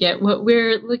us to get what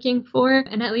we're looking for,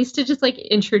 and at least to just like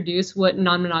introduce what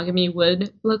non-monogamy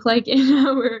would look like in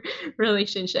our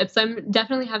relationships. So I'm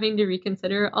definitely having to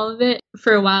reconsider all of it.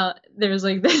 For a while there was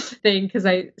like this thing because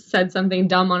I said something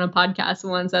dumb on a podcast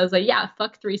once. I was like, yeah,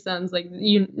 fuck threesomes, like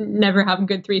you never have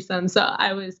good threesomes. So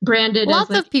I was branded lots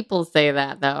as like, of people say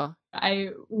that though. I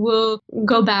will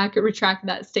go back and retract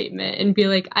that statement and be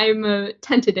like, I'm a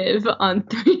tentative on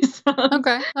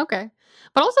threesomes. Okay.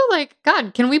 But also, like,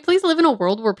 God, can we please live in a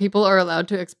world where people are allowed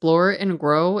to explore and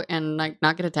grow and like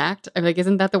not get attacked? I'm like,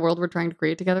 isn't that the world we're trying to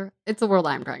create together? It's the world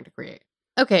I'm trying to create.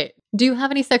 Okay. Do you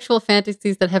have any sexual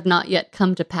fantasies that have not yet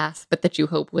come to pass, but that you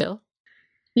hope will?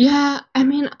 Yeah, I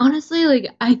mean, honestly, like,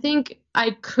 I think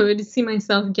I could see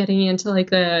myself getting into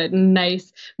like a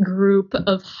nice group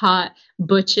of hot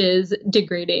butches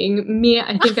degrading me.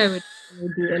 I think I would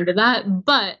be into that,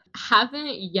 but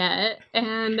haven't yet.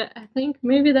 And I think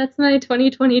maybe that's my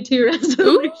 2022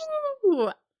 resolution.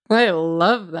 Ooh, I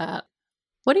love that.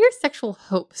 What are your sexual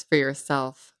hopes for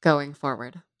yourself going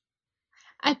forward?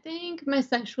 I think my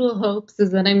sexual hopes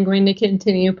is that I'm going to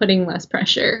continue putting less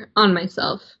pressure on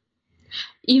myself.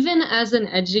 Even as an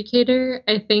educator,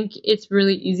 I think it's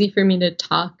really easy for me to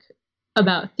talk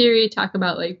about theory, talk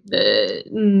about like the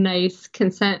nice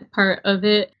consent part of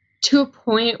it, to a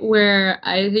point where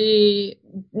I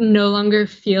no longer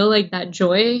feel like that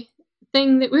joy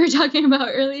thing that we were talking about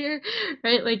earlier,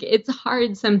 right? Like it's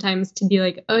hard sometimes to be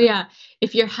like, oh yeah,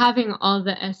 if you're having all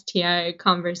the STI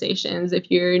conversations, if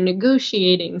you're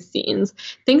negotiating scenes,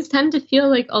 things tend to feel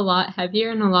like a lot heavier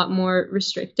and a lot more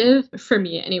restrictive for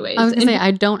me anyways. I was gonna say,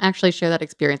 I don't actually share that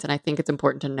experience, and I think it's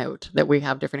important to note that we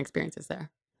have different experiences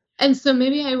there. And so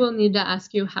maybe I will need to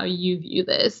ask you how you view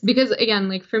this, because again,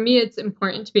 like for me, it's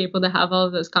important to be able to have all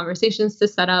of those conversations, to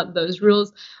set out those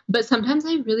rules. But sometimes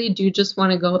I really do just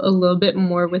want to go a little bit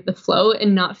more with the flow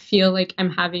and not feel like I'm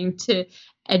having to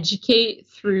educate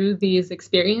through these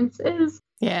experiences.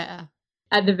 Yeah.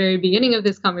 At the very beginning of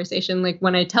this conversation, like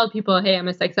when I tell people, hey, I'm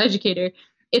a sex educator,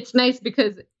 it's nice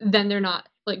because then they're not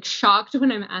like shocked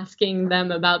when I'm asking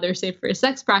them about their safe for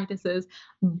sex practices,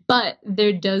 but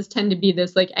there does tend to be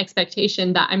this like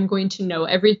expectation that I'm going to know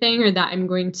everything, or that I'm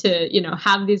going to,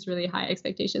 have these really high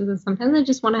expectations. And sometimes I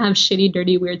just want to have shitty,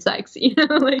 dirty, weird sex,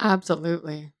 like.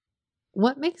 Absolutely.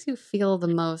 What makes you feel the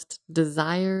most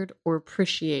desired or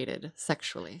appreciated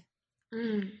sexually?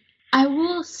 I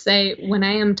will say when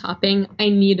I am topping, I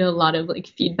need a lot of like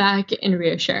feedback and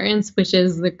reassurance, which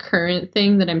is the current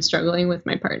thing that I'm struggling with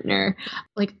my partner.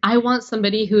 Like, I want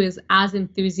somebody who is as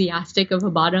enthusiastic of a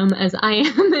bottom as I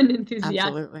am an enthusiastic.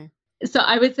 Absolutely. So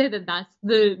I would say that that's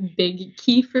the big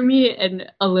key for me, and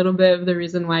a little bit of the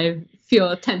reason why I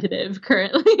feel tentative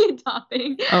currently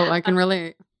topping. Oh, I can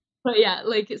relate. But yeah,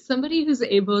 like somebody who's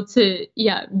able to,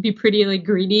 be pretty like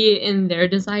greedy in their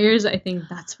desires. I think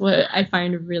that's what I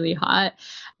find really hot.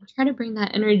 I try to bring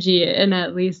that energy and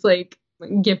at least like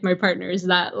give my partners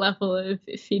that level of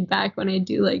feedback when I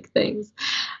do like things.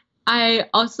 I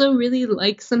also really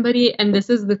like somebody, and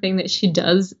this is the thing that she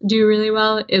does do really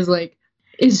well,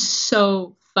 is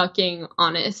so fucking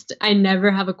honest. I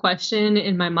never have a question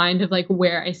in my mind of like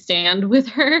where I stand with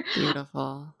her.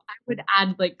 Beautiful. Would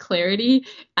add like clarity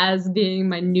as being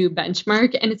my new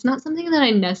benchmark. And it's not something that I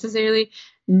necessarily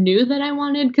knew that I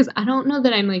wanted, because I don't know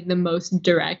that I'm like the most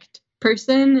direct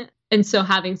person. And so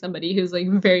having somebody who's like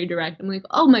very direct, I'm like,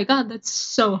 oh my God, that's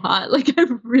so hot. Like, I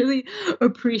really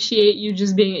appreciate you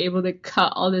just being able to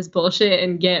cut all this bullshit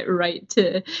and get right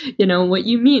to, what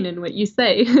you mean and what you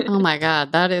say. Oh my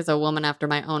God, that is a woman after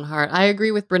my own heart. I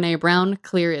agree with Brene Brown.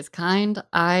 Clear is kind.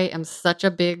 I am such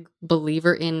a big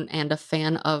believer in and a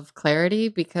fan of clarity,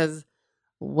 because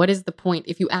what is the point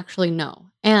if you actually know?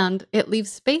 And it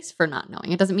leaves space for not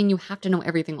knowing. It doesn't mean you have to know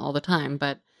everything all the time,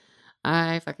 but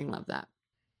I fucking love that.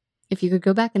 If you could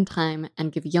go back in time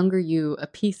and give younger you a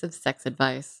piece of sex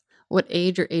advice, what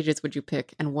age or ages would you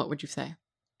pick, and what would you say?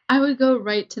 I would go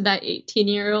right to that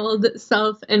 18-year-old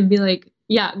self and be like,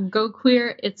 yeah, go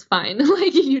queer. It's fine.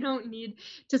 Like, you don't need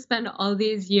to spend all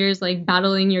these years like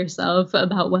battling yourself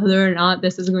about whether or not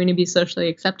this is going to be socially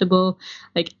acceptable.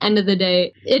 Like, end of the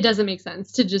day, it doesn't make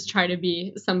sense to just try to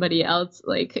be somebody else.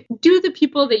 Like, do the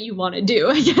people that you want to do,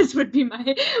 I guess would be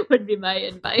my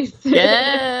advice.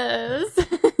 Yes.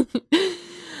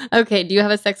 Okay, do you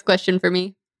have a sex question for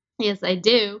me? Yes, I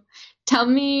do. Tell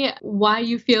me why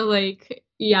you feel like,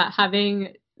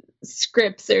 having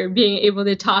scripts or being able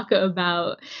to talk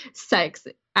about sex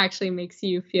actually makes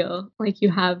you feel like you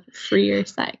have freer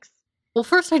sex. Well,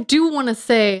 first, I do want to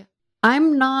say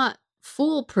I'm not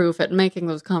foolproof at making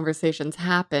those conversations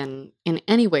happen in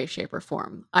any way, shape, or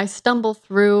form. I stumble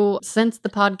through. Since the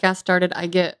podcast started, I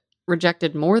get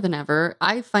rejected more than ever.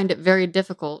 I find it very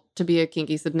difficult to be a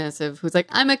kinky submissive who's like,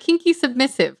 I'm a kinky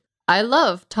submissive. I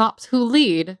love tops who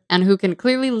lead and who can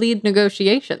clearly lead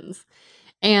negotiations.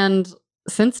 And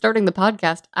since starting the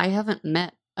podcast, I haven't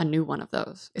met a new one of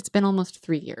those. It's been almost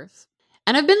 3 years.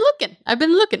 And I've been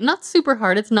looking, not super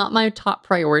hard. It's not my top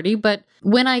priority, but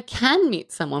when I can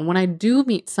meet someone, when I do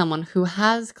meet someone who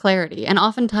has clarity, and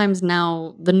oftentimes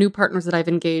now the new partners that I've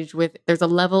engaged with, there's a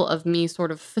level of me sort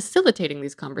of facilitating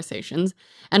these conversations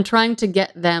and trying to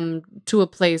get them to a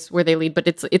place where they lead. But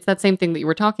it's that same thing that you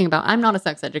were talking about. I'm not a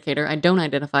sex educator. I don't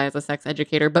identify as a sex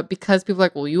educator, but because people are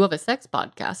like, well, you have a sex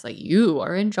podcast, like you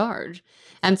are in charge.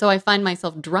 And so I find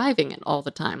myself driving it all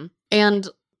the time. And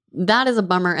that is a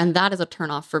bummer, and that is a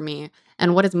turnoff for me.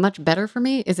 And what is much better for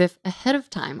me is if ahead of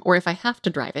time, or if I have to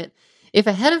drive it, if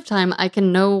ahead of time I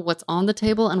can know what's on the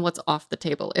table and what's off the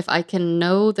table, if I can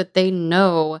know that they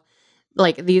know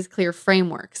like these clear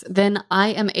frameworks, then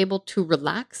I am able to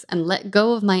relax and let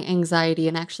go of my anxiety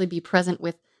and actually be present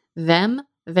with them,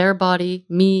 their body,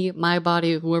 me, my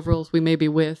body, whoever else we may be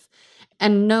with,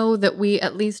 and know that we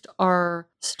at least are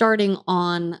starting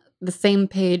on the same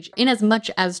page, in as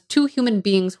much as two human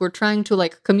beings who are trying to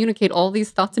like communicate all these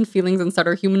thoughts and feelings inside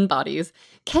our human bodies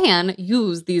can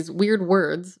use these weird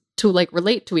words to like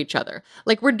relate to each other.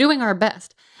 Like, we're doing our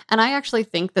best. And I actually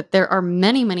think that there are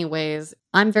many, many ways.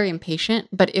 I'm very impatient,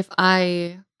 but if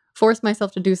I force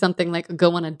myself to do something like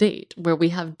go on a date where we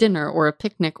have dinner or a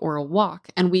picnic or a walk,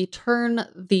 and we turn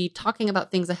the talking about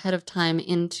things ahead of time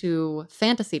into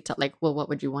fantasy, like, well, what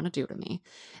would you want to do to me?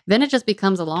 Then it just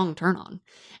becomes a long turn on.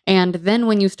 And then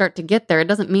when you start to get there, it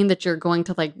doesn't mean that you're going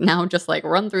to like now just like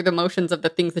run through the motions of the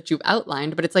things that you've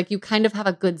outlined, but it's like you kind of have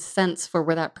a good sense for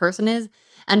where that person is.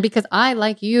 And because I,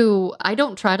 like you, I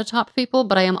don't try to top people,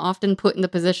 but I am often put in the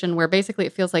position where basically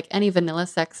it feels like any vanilla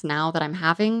sex now that I'm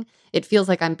having, it feels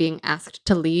like I'm being asked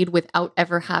to lead without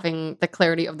ever having the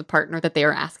clarity of the partner that they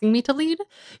are asking me to lead.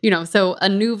 So a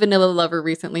new vanilla lover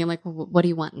recently, I'm like, well, what do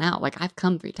you want now? Like, I've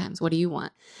come 3 times. What do you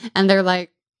want? And they're like,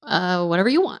 whatever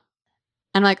you want.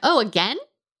 And I'm like, oh, again?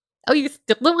 Oh, you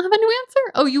still don't have a new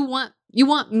answer? Oh, you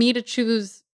want me to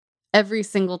choose every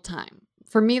single time.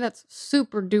 For me, that's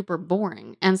super duper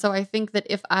boring. And so I think that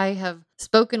if I have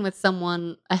spoken with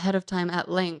someone ahead of time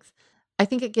at length, I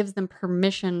think it gives them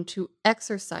permission to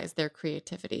exercise their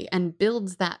creativity and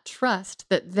builds that trust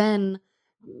that then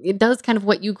it does kind of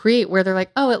what you create, where they're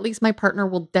like, oh, at least my partner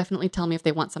will definitely tell me if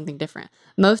they want something different.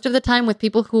 Most of the time with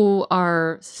people who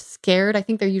are scared, I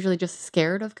think they're usually just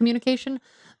scared of communication.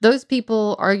 Those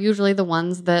people are usually the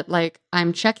ones that, like,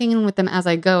 I'm checking in with them as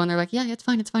I go and they're like, yeah, it's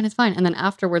fine, it's fine, it's fine. And then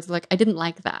afterwards, like, I didn't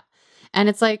like that. And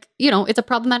it's like, it's a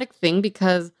problematic thing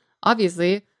because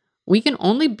obviously we can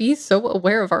only be so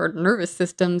aware of our nervous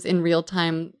systems in real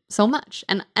time so much.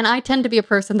 And I tend to be a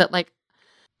person that, like,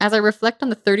 as I reflect on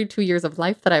the 32 years of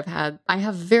life that I've had, I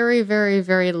have very, very,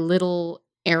 very little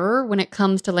error when it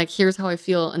comes to, like, here's how I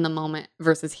feel in the moment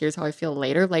versus here's how I feel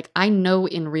later. Like, I know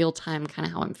in real time kind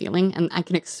of how I'm feeling and I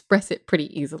can express it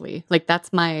pretty easily. Like,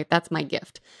 that's my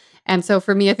gift. And so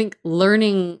for me, I think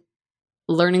learning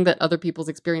that other people's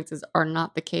experiences are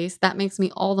not the case, that makes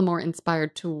me all the more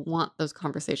inspired to want those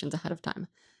conversations ahead of time.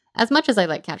 As much as I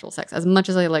like casual sex, as much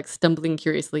as I like stumbling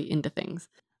curiously into things.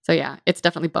 So yeah, it's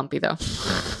definitely bumpy though.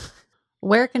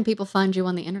 Where can people find you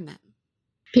on the internet?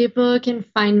 People can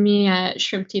find me at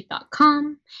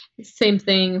shrimpteeth.com. Same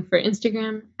thing for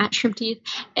Instagram at shrimpteeth.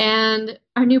 And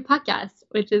our new podcast,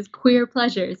 which is Queer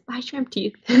Pleasures by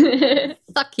Shrimpteeth.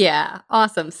 Fuck yeah.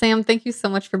 Awesome. Sam, thank you so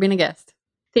much for being a guest.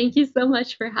 Thank you so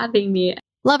much for having me.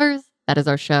 Lovers, that is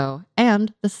our show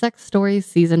and the Sex Stories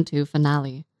Season 2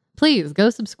 finale. Please go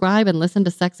subscribe and listen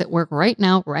to Sex at Work right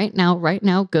now, right now, right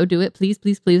now. Go do it. Please,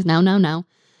 please, please. Now, now, now.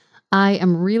 I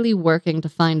am really working to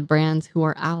find brands who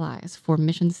are allies for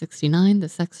Mission 69, the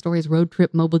Sex Stories road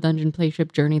trip mobile dungeon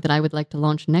playship journey that I would like to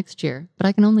launch next year, but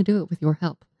I can only do it with your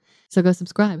help. So go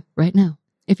subscribe right now.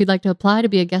 If you'd like to apply to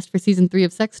be a guest for Season 3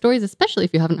 of Sex Stories, especially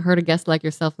if you haven't heard a guest like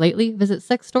yourself lately, visit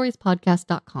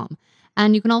sexstoriespodcast.com.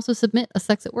 And you can also submit a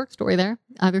Sex at Work story there,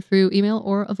 either through email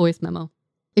or a voice memo.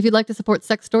 If you'd like to support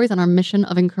Sex Stories on our mission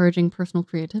of encouraging personal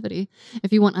creativity,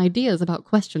 if you want ideas about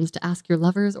questions to ask your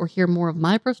lovers or hear more of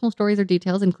my personal stories or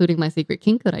details, including my secret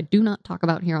kink that I do not talk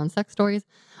about here on Sex Stories,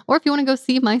 or if you want to go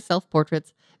see my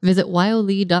self-portraits, visit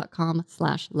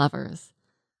wyolee.com/lovers.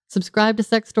 Subscribe to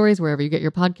Sex Stories wherever you get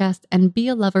your podcasts and be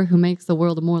a lover who makes the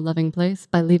world a more loving place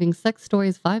by leaving Sex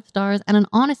Stories 5 stars and an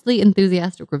honestly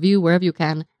enthusiastic review wherever you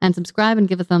can, and subscribe and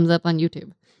give a thumbs up on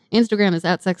YouTube. Instagram is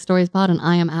at Sex Stories Pod and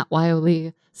I am at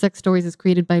Wyolee. Sex Stories is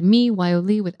created by me,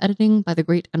 Wyolee, with editing by the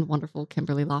great and wonderful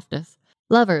Kimberly Loftus.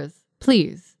 Lovers,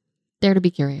 please, dare to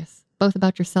be curious, both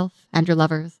about yourself and your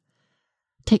lovers.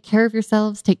 Take care of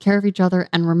yourselves, take care of each other,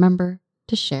 and remember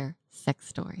to share sex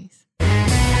stories.